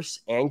Jared Verse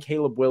and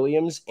Caleb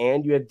Williams,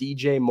 and you have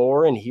DJ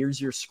Moore, and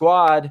here's your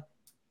squad.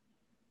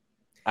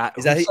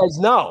 Says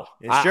no?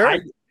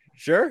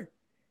 Sure.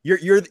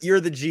 You're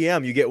the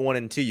GM. You get 1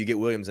 and 2. You get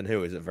Williams and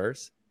who is it?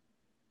 Verse?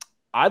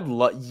 I'd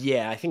love.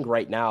 Yeah, I think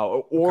right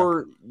now.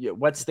 Or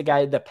what's the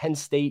guy? The Penn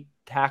State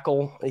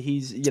tackle.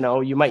 He's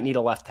you might need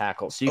a left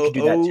tackle, so you could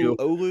do that too.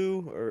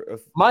 Olu or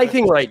my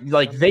thing, right?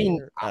 Like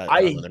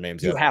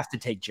you have to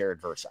take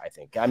Jared Verse. I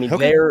think. I mean,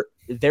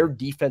 their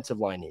defensive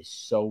line is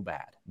so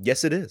bad.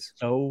 Yes, it is.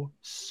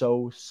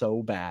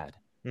 So bad.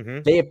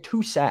 They have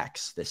 2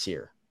 sacks this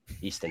year.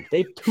 Easton. They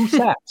have 2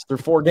 sacks through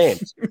 4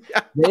 games.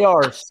 They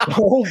are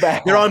so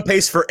bad. They're on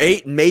pace for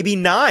 8, maybe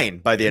 9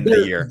 by the end of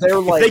the year. They're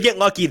like, if they get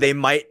lucky, they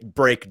might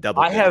break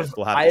double digits.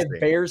 I have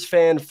Bears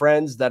fan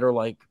friends that are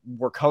like,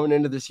 we're coming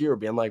into this year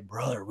being like,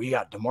 brother, we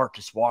got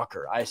DeMarcus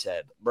Walker. I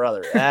said,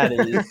 brother, that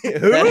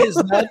is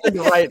nothing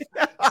to write.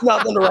 It's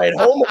nothing to write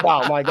home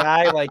about, my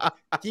guy. Like,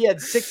 he had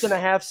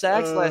 6.5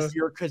 sacks last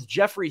year because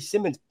Jeffrey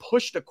Simmons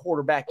pushed a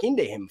quarterback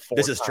into him 4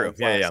 times. This is true.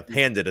 Yeah.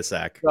 Handed a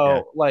sack.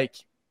 So, one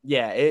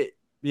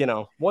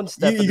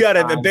step. You got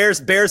it.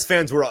 Bears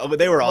fans were on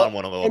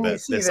one a little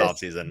bit this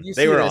offseason.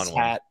 They were on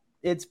one.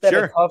 It's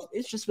been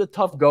it's just a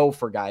tough go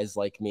for guys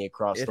like me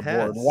across the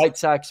board. White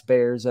Sox,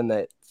 Bears, and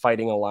that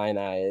Fighting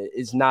Illini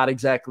is not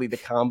exactly the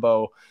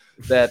combo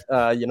that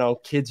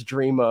kids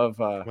dream of.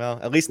 Well,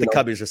 at least the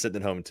Cubbies are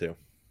sitting at home too.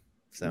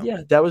 So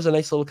yeah, that was a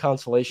nice little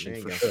consolation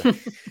for sure.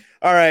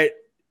 All right.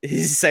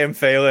 He's Sam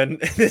Phalen.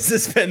 This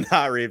has been the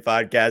Hot Read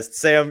Podcast.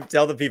 Sam,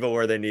 tell the people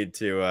where they need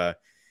to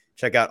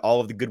check out all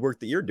of the good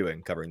work that you're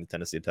doing covering the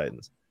Tennessee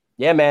Titans.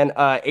 Yeah, man.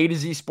 A to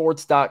Z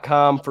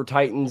sports.com for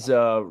Titans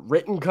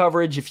written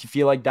coverage. If you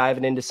feel like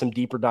diving into some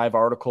deeper dive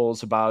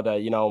articles about,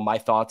 my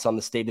thoughts on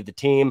the state of the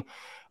team.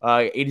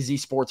 A to Z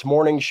Sports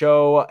Morning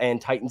Show and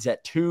Titans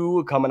at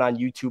 2 coming on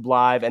YouTube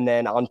Live. And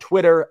then on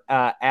Twitter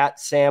at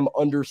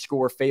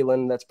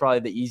Sam_Phalen. That's probably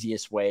the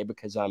easiest way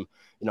because I'm,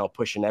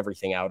 pushing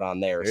everything out on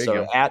there.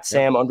 So at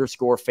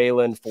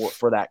Sam_Phalen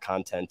for that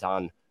content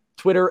on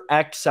Twitter,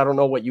 X. I don't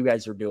know what you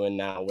guys are doing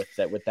now with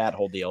that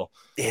whole deal.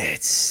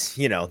 It's,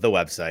 the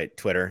website,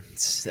 Twitter.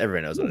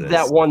 Everybody knows what it is.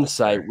 That one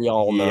site we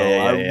all know.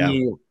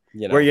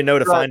 Yeah. Where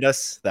to find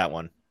us, that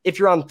one. If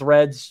you're on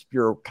Threads,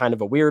 you're kind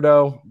of a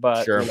weirdo,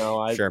 but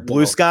sure.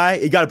 Blue Sky,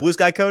 you got a Blue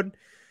Sky code?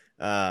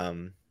 You're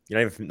not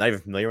even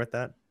familiar with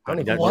that? I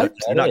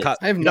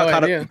have no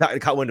idea.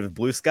 Caught wind of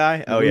Blue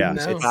Sky? Oh yeah,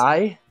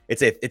 no.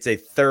 It's a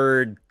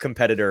third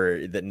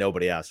competitor that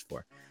nobody asked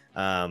for.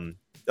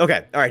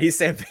 Okay, all right. He's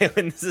Sam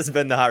Phalen. This has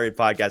been the Hot Read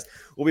Podcast.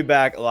 We'll be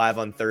back live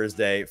on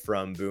Thursday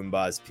from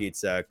Boomba's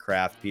Pizza,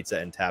 Craft Pizza,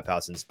 and Tap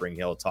House in Spring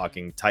Hill,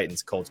 talking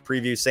Titans Colts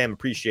preview. Sam,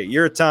 appreciate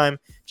your time.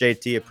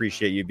 JT,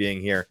 appreciate you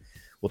being here.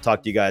 We'll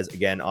talk to you guys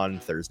again on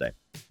Thursday.